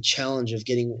 to the challenge of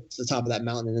getting to the top of that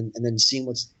mountain and then seeing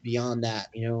what's beyond that.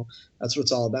 That's what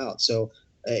it's all about. So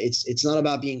it's not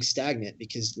about being stagnant,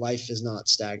 because life is not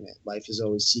stagnant. Life is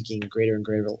always seeking greater and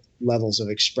greater levels of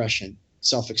expression,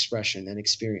 self-expression, and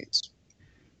experience.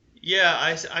 Yeah,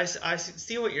 I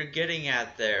see what you're getting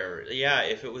at there. Yeah,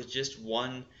 if it was just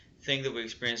one thing that we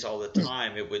experience all the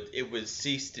time, it would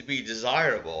cease to be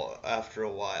desirable after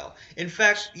a while. In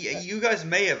fact, you guys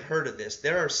may have heard of this.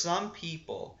 There are some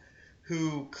people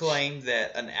who claim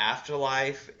that an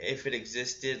afterlife, if it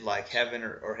existed, like heaven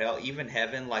or hell, even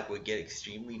heaven, like would get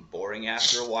extremely boring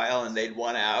after a while and they'd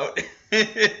want out.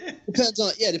 Depends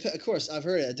on, of course, I've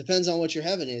heard it. It depends on what your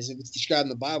heaven is. If it's described in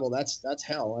the Bible, that's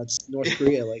hell. That's North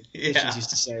Korea, like Christians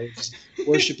used to say. Just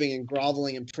worshiping and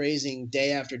groveling and praising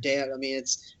day after day. I mean,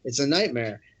 it's a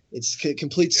nightmare. It's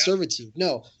complete servitude.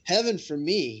 No, heaven for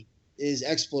me is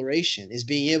exploration, is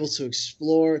being able to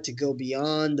explore, to go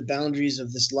beyond the boundaries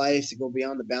of this life, to go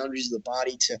beyond the boundaries of the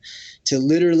body, to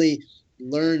literally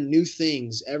learn new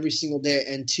things every single day,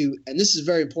 and this is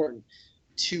very important,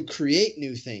 to create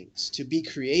new things, to be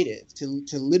creative, to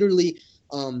literally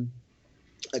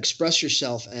express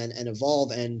yourself and evolve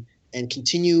and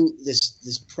continue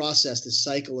this process, this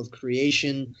cycle of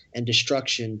creation and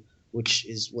destruction, which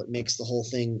is what makes the whole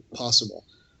thing possible.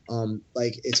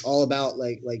 Like it's all about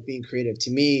like being creative.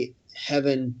 To me,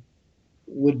 heaven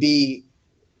would be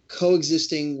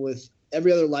coexisting with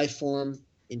every other life form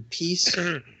in peace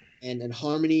and in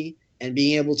harmony and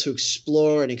being able to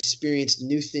explore and experience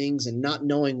new things and not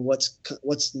knowing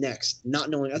what's next, not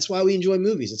knowing. That's why we enjoy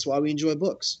movies. That's why we enjoy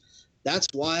books. That's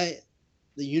why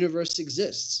the universe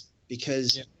exists,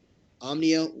 because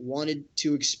Omnia wanted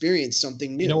to experience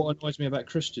something new. You know what annoys me about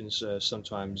Christians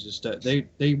sometimes is that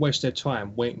they waste their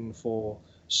time waiting for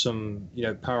some,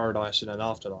 paradise in an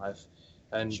afterlife,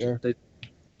 and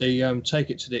they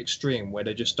take it to the extreme where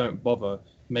they just don't bother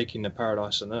making the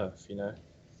paradise on earth.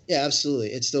 Yeah, absolutely.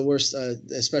 It's the worst,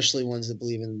 especially ones that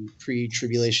believe in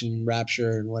pre-tribulation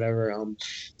rapture and whatever,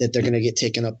 that they're going to get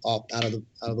taken up out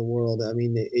of the world. I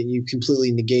mean, you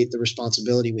completely negate the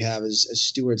responsibility we have as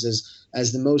stewards,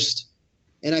 as the most.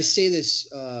 And I say this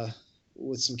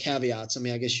with some caveats. I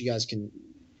mean, I guess you guys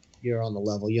you're on the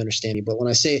level, you understand me. But when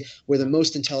I say we're the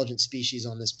most intelligent species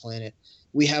on this planet,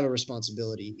 we have a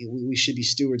responsibility. We should be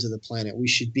stewards of the planet. We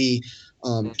should be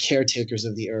caretakers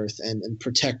of the earth and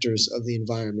protectors of the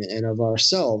environment and of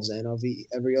ourselves and of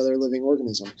every other living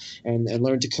organism, and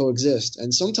learn to coexist.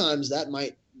 And sometimes that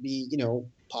might be,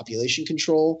 population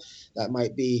control. That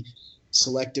might be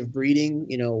selective breeding,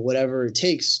 whatever it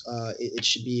takes. It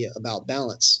should be about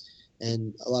balance.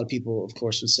 And a lot of people, of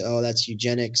course, would say, oh, that's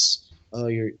eugenics. Oh,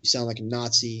 you sound like a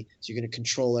Nazi. So you're going to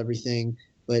control everything.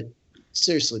 But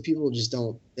seriously, people just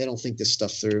don't think this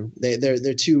stuff through.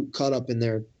 They're too caught up in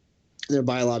their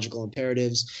biological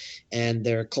imperatives and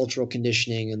their cultural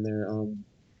conditioning and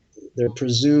their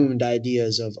presumed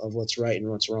ideas of what's right and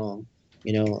what's wrong.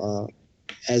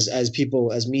 As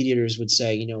people, as meat eaters would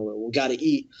say, we got to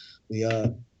eat. We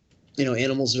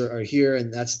animals are here,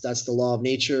 and that's the law of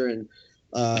nature, and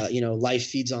life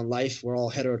feeds on life. We're all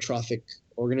heterotrophic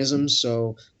organisms,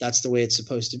 so that's the way it's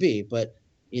supposed to be. But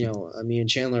me and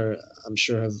Chandler, I'm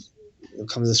sure, have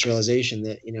come to this realization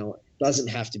that it doesn't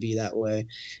have to be that way,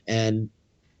 and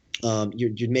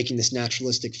you're making this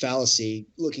naturalistic fallacy,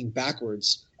 looking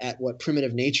backwards at what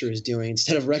primitive nature is doing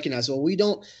instead of recognizing, well, we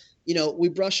don't. We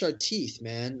brush our teeth,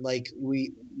 man. Like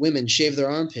women shave their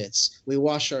armpits. We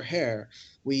wash our hair.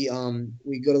 We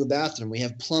go to the bathroom. We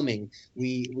have plumbing.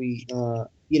 We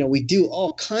do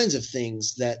all kinds of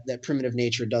things that primitive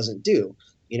nature doesn't do.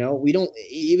 We don't,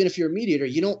 even if you're a meat eater,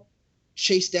 you don't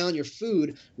chase down your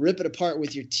food, rip it apart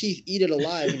with your teeth, eat it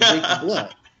alive, and drink the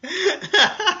blood.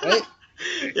 Right?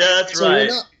 Yeah, that's right.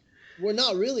 We're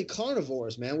not really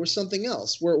carnivores, man. We're something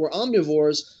else. We're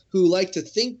omnivores who like to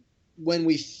think when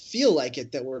we feel like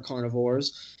it that we're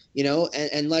carnivores,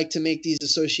 and like to make these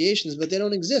associations, but they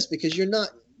don't exist because you're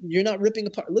not ripping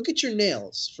apart. Look at your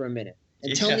nails for a minute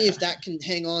and tell me if that can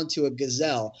hang on to a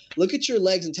gazelle. Look at your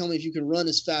legs and tell me if you can run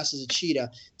as fast as a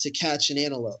cheetah to catch an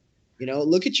antelope.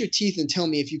 Look at your teeth and tell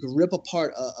me if you can rip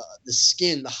apart the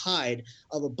skin, the hide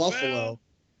of a buffalo. Well,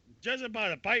 judging by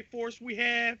the bite force we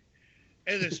have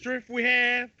and the strength we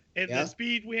have and the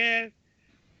speed we have,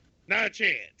 not a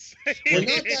chance. We're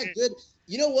not that good.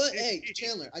 You know what? Hey,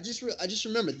 Chandler, I just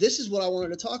remembered. This is what I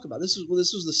wanted to talk about. This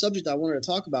was the subject I wanted to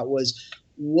talk about, was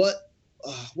what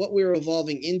we were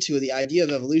evolving into, the idea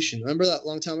of evolution. Remember that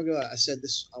long time ago I said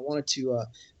this, I wanted to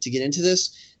get into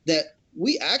this, that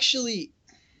we actually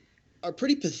are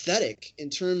pretty pathetic in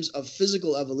terms of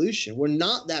physical evolution. We're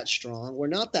not that strong. We're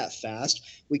not that fast.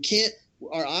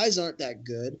 Our eyes aren't that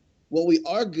good. What we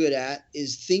are good at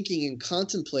is thinking and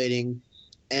contemplating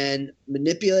and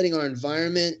manipulating our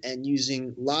environment and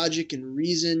using logic and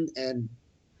reason and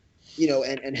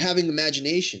and having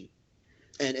imagination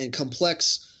and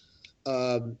complex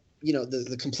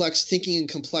the complex thinking and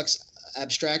complex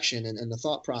abstraction and the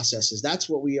thought processes. That's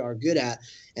what we are good at,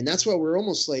 and that's why we're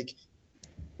almost like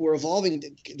we're evolving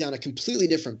down a completely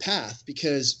different path,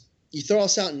 because you throw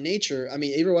us out in nature. I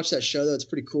mean, you ever watch that show though? It's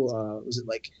pretty cool. Was it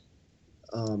like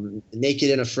Naked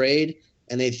and Afraid?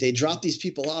 And they drop these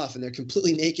people off, and they're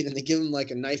completely naked, and they give them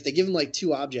like a knife. They give them like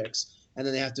 2 objects, and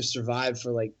then they have to survive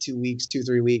for like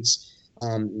 2-3 weeks.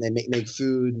 They make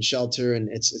food and shelter, and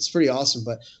it's pretty awesome.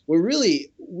 But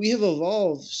we have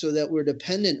evolved so that we're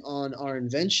dependent on our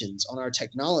inventions, on our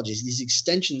technologies, these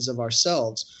extensions of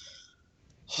ourselves.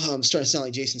 I'm starting to sound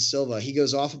like Jason Silva. He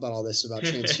goes off about all this, about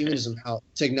transhumanism, how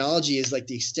technology is like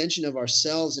the extension of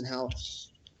ourselves, and how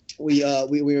we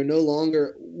are no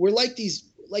longer, we're like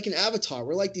an avatar.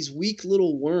 We're like these weak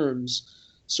little worms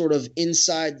sort of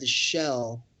inside the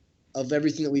shell of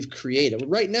everything that we've created.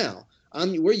 Right now,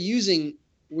 we're using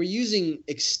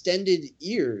extended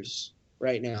ears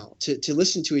right now to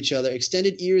listen to each other,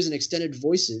 extended ears and extended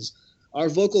voices. Our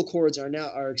vocal cords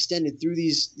are extended through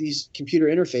these computer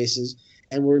interfaces,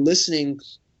 and we're listening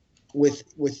with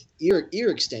ear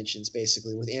extensions,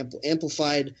 basically, with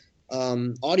amplified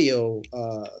audio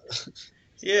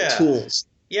tools.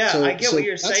 Yeah, So I get what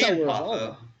you're that's how saying, we're Papa.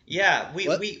 evolving. Yeah,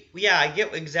 What? I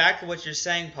get exactly what you're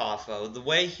saying, Pafo. The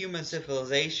way human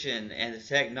civilization and the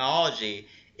technology,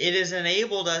 it has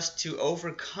enabled us to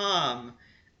overcome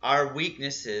our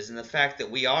weaknesses and the fact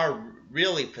that we are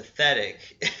really pathetic,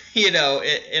 in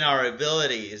our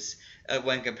abilities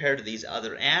when compared to these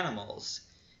other animals.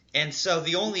 And so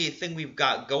the only thing we've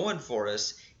got going for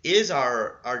us is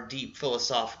our deep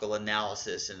philosophical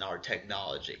analysis and our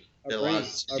technology Our that allows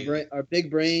us brains, to do. our big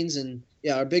brains, and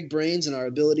our big brains, and our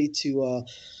ability to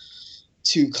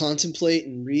contemplate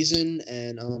and reason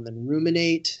and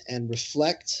ruminate and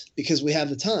reflect because we have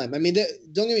the time. I mean,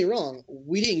 don't get me wrong.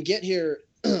 We didn't get here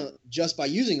just by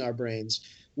using our brains.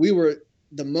 We were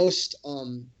the most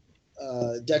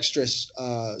dexterous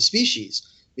species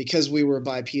because we were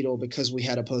bipedal, because we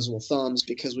had opposable thumbs,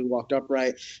 because we walked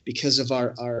upright, because of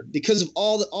because of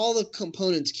all the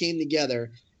components came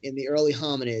together in the early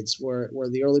hominids, where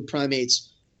the early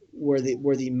primates were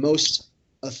the most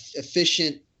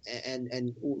efficient,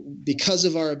 and because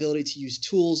of our ability to use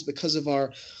tools, because of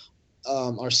our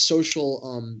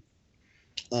social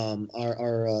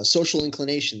social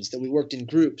inclinations, that we worked in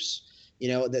groups,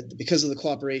 that because of the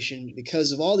cooperation,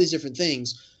 because of all these different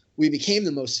things, we became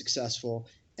the most successful.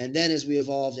 And then as we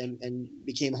evolved and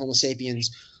became Homo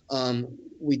sapiens,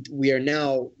 we are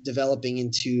now developing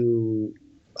into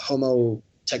Homo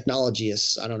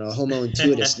technologists. I don't know, Homo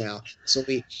intuitus now. So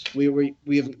we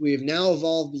have now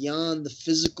evolved beyond the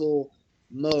physical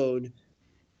mode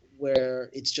where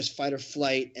it's just fight or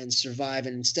flight and survive.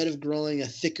 And instead of growing a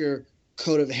thicker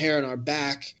coat of hair on our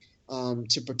back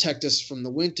to protect us from the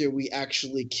winter, we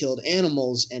actually killed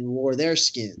animals and wore their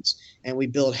skins. And we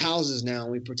build houses now,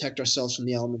 and we protect ourselves from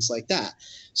the elements like that.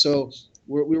 So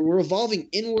we're evolving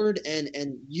inward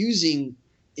and using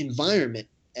environment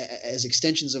as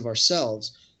extensions of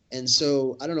ourselves. And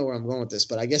so I don't know where I'm going with this,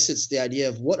 but I guess it's the idea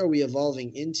of what are we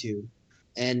evolving into?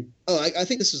 And I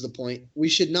think this is the point. We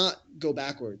should not go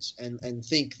backwards and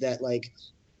think that, like,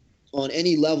 on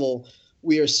any level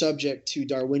we are subject to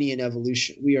Darwinian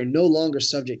evolution. We are no longer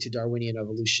subject to Darwinian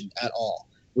evolution at all.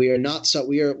 We are not. So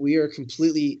we are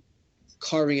completely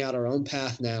carving out our own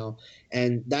path now,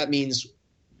 and that means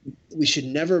we should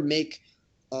never make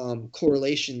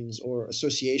correlations or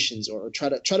associations or try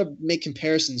to make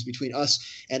comparisons between us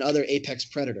and other apex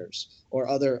predators or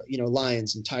other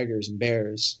lions and tigers and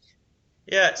bears.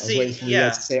 Yeah, I was waiting for you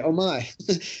guys to say, "Oh my,"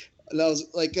 and I was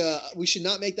like, "We should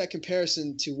not make that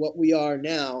comparison to what we are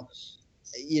now,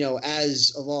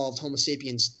 as evolved Homo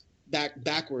sapiens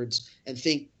backwards, and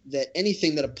think that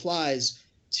anything that applies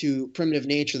to primitive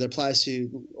nature, that applies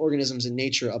to organisms in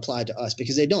nature, apply to us,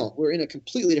 because they don't. We're in a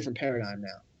completely different paradigm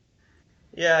now."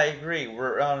 Yeah, I agree.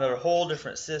 We're on a whole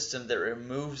different system that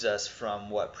removes us from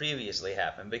what previously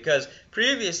happened. Because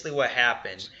previously what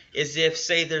happened is if,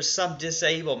 say, there's some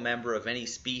disabled member of any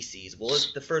species, well,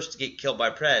 it's the first to get killed by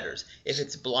predators. If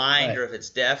it's blind Right. or if it's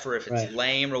deaf or if it's Right.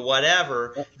 lame or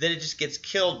whatever, then it just gets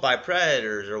killed by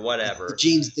predators or whatever.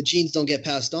 The genes don't get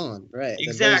passed on, right?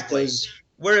 Exactly.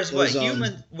 Whereas what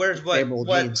favorable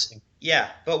genes. yeah,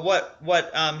 but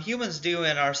what humans do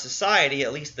in our society,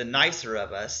 at least the nicer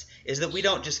of us, is that we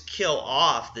don't just kill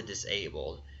off the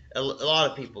disabled. A lot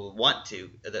of people want to;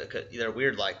 they're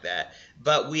weird like that.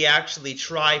 But we actually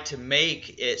try to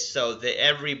make it so that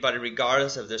everybody,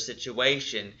 regardless of their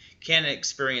situation, can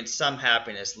experience some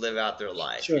happiness, live out their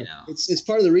life. Sure. It's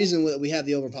part of the reason that we have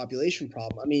the overpopulation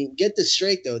problem. I mean, get this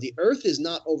straight though: the Earth is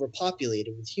not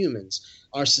overpopulated with humans.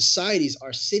 Our societies,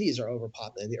 our cities are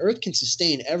overpopulated. The Earth can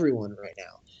sustain everyone right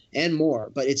now and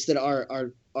more, but it's that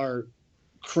our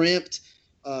cramped,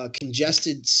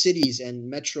 congested cities and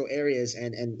metro areas,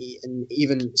 and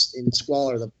even in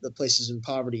squalor, the places in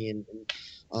poverty and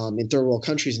in third world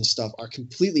countries and stuff, are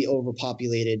completely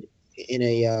overpopulated in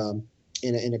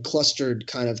a clustered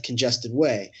kind of congested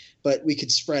way. But we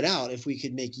could spread out if we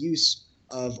could make use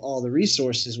of all the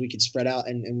resources. We could spread out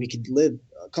and we could live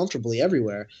comfortably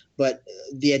everywhere. But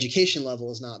the education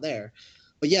level is not there.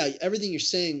 But yeah, everything you're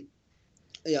saying,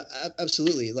 yeah,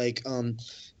 absolutely. Like,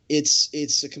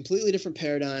 it's a completely different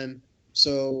paradigm.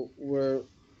 So we're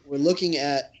looking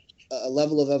at a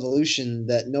level of evolution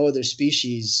that no other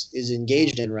species is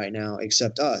engaged in right now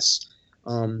except us.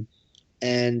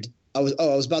 And I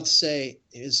was about to say,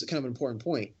 it's kind of an important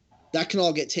point. That can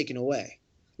all get taken away.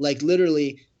 Like,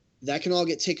 literally, that can all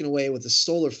get taken away with a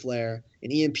solar flare,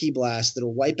 an EMP blast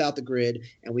that'll wipe out the grid,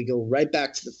 and we go right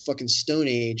back to the fucking Stone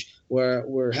Age, where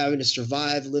we're having to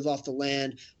survive, live off the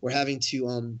land. We're having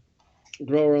to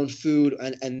grow our own food,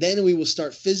 and then we will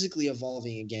start physically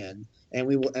evolving again. And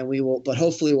we will, but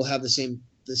hopefully we'll have the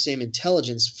same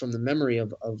intelligence from the memory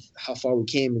of how far we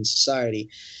came in society,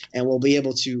 and we'll be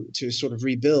able to sort of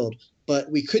rebuild. but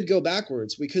we could go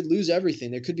backwards. We could lose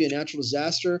everything. There could be a natural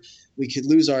disaster. We could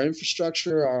lose our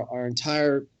infrastructure. Our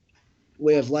entire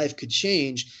way of life could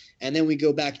change. And then we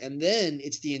go back, and then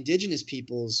it's the indigenous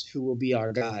peoples who will be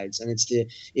our guides, and it's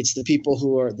the people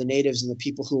who are the natives and the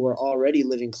people who are already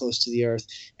living close to the earth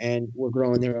and we're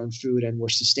growing their own food and we're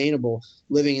sustainable,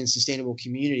 living in sustainable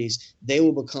communities. They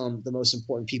will become the most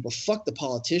important people. Fuck the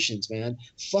politicians, man.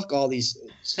 Fuck all these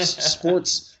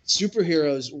sports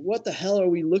superheroes. What the hell are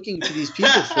we looking to these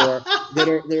people for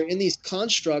they're in these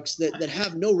constructs that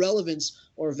have no relevance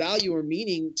or value or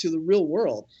meaning to the real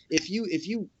world? If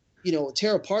you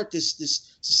tear apart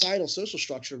this societal social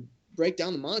structure, break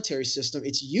down the monetary system,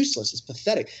 it's useless. It's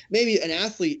pathetic. Maybe an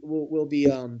athlete will be,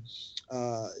 someone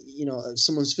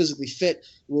who's physically fit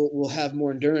will have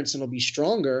more endurance and will be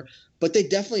stronger, but they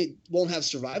definitely won't have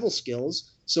survival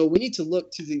skills. So we need to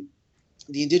look to the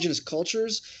indigenous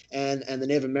cultures and the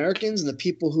Native Americans and the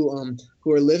people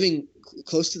who are living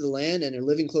close to the land and are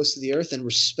living close to the earth and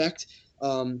respect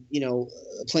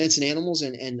plants and animals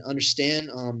and understand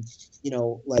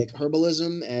like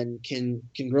herbalism and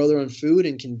can grow their own food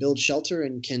and can build shelter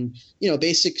and can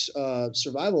basic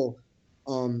survival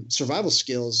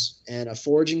skills and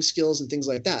foraging skills and things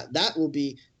like that. That will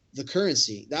be the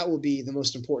currency. That will be the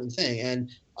most important thing. And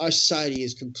our society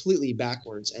is completely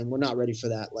backwards, and we're not ready for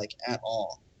that, like, at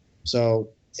all. So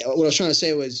what I was trying to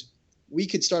say was we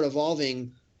could start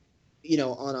evolving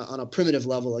on a primitive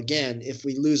level again if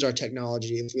we lose our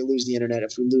technology, if we lose the internet,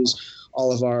 if we lose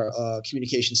all of our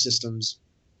communication systems,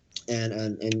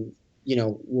 and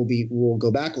we'll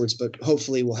go backwards. But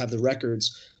hopefully we'll have the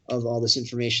records of all this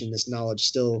information, this knowledge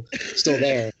still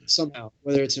there somehow,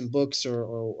 whether it's in books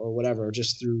or whatever,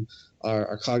 just through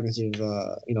our cognitive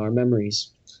our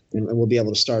memories, and we'll be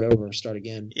able to start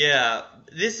again. Yeah,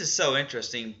 this is so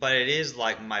interesting, but it is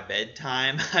like my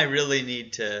bedtime. I really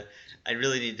need to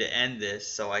end this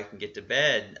so I can get to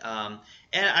bed. And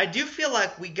I do feel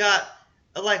like we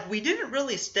didn't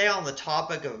really stay on the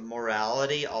topic of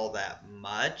morality all that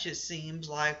much. It seems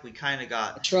like we kind of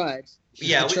got. I tried.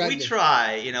 Yeah, we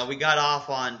try. We got off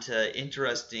onto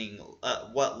interesting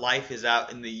what life is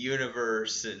out in the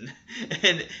universe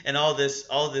and all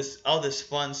this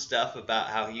fun stuff about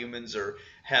how humans are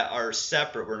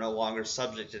separate. We're no longer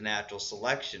subject to natural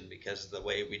selection because of the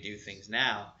way we do things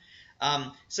now.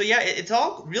 So yeah, it's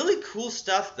all really cool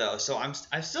stuff though. So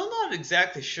I'm still not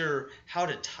exactly sure how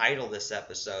to title this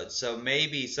episode. So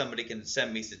maybe somebody can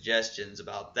send me suggestions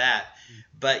about that.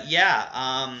 But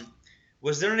yeah,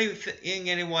 was there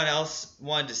anything anyone else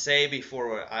wanted to say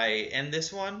before I end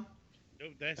this one?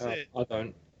 Nope, that's it. I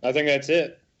don't. I think that's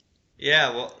it. Yeah,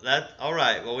 well, all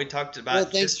right. Well, we talked about. Well,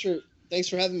 thanks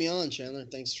for having me on, Chandler.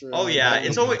 Thanks for. Oh yeah,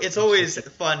 it's always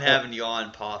fun having you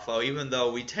on, Pafo. Even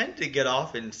though we tend to get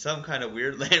off in some kind of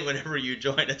weird land whenever you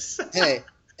join us. Hey,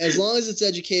 as long as it's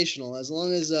educational, as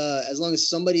long as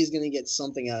somebody's going to get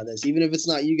something out of this, even if it's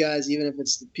not you guys, even if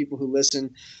it's the people who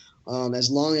listen, as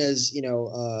long as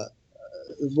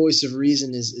the voice of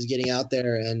reason is getting out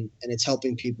there and it's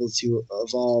helping people to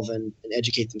evolve and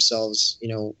educate themselves,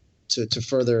 to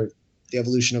further the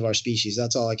evolution of our species.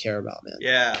 That's all I care about, man.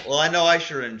 Yeah, well, I know I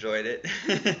sure enjoyed it.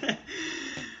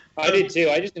 I did too.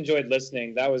 I just enjoyed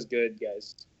listening. That was good,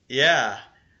 guys. Yeah.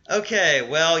 Okay,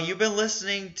 well, you've been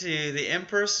listening to the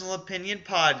Impersonal Opinion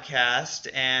Podcast,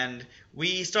 and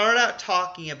we started out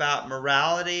talking about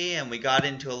morality, and we got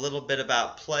into a little bit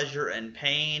about pleasure and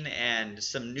pain, and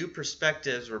some new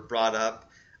perspectives were brought up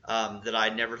that I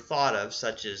never thought of,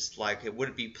 such as, like, it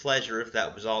wouldn't be pleasure if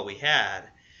that was all we had.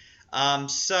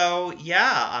 So,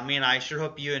 yeah, I mean, I sure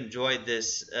hope you enjoyed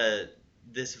this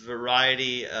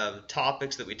variety of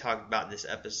topics that we talked about in this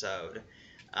episode.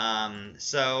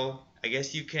 So I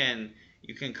guess you can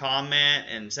comment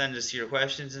and send us your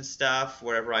questions and stuff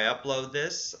wherever I upload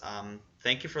this.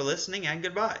 Thank you for listening, and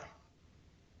goodbye.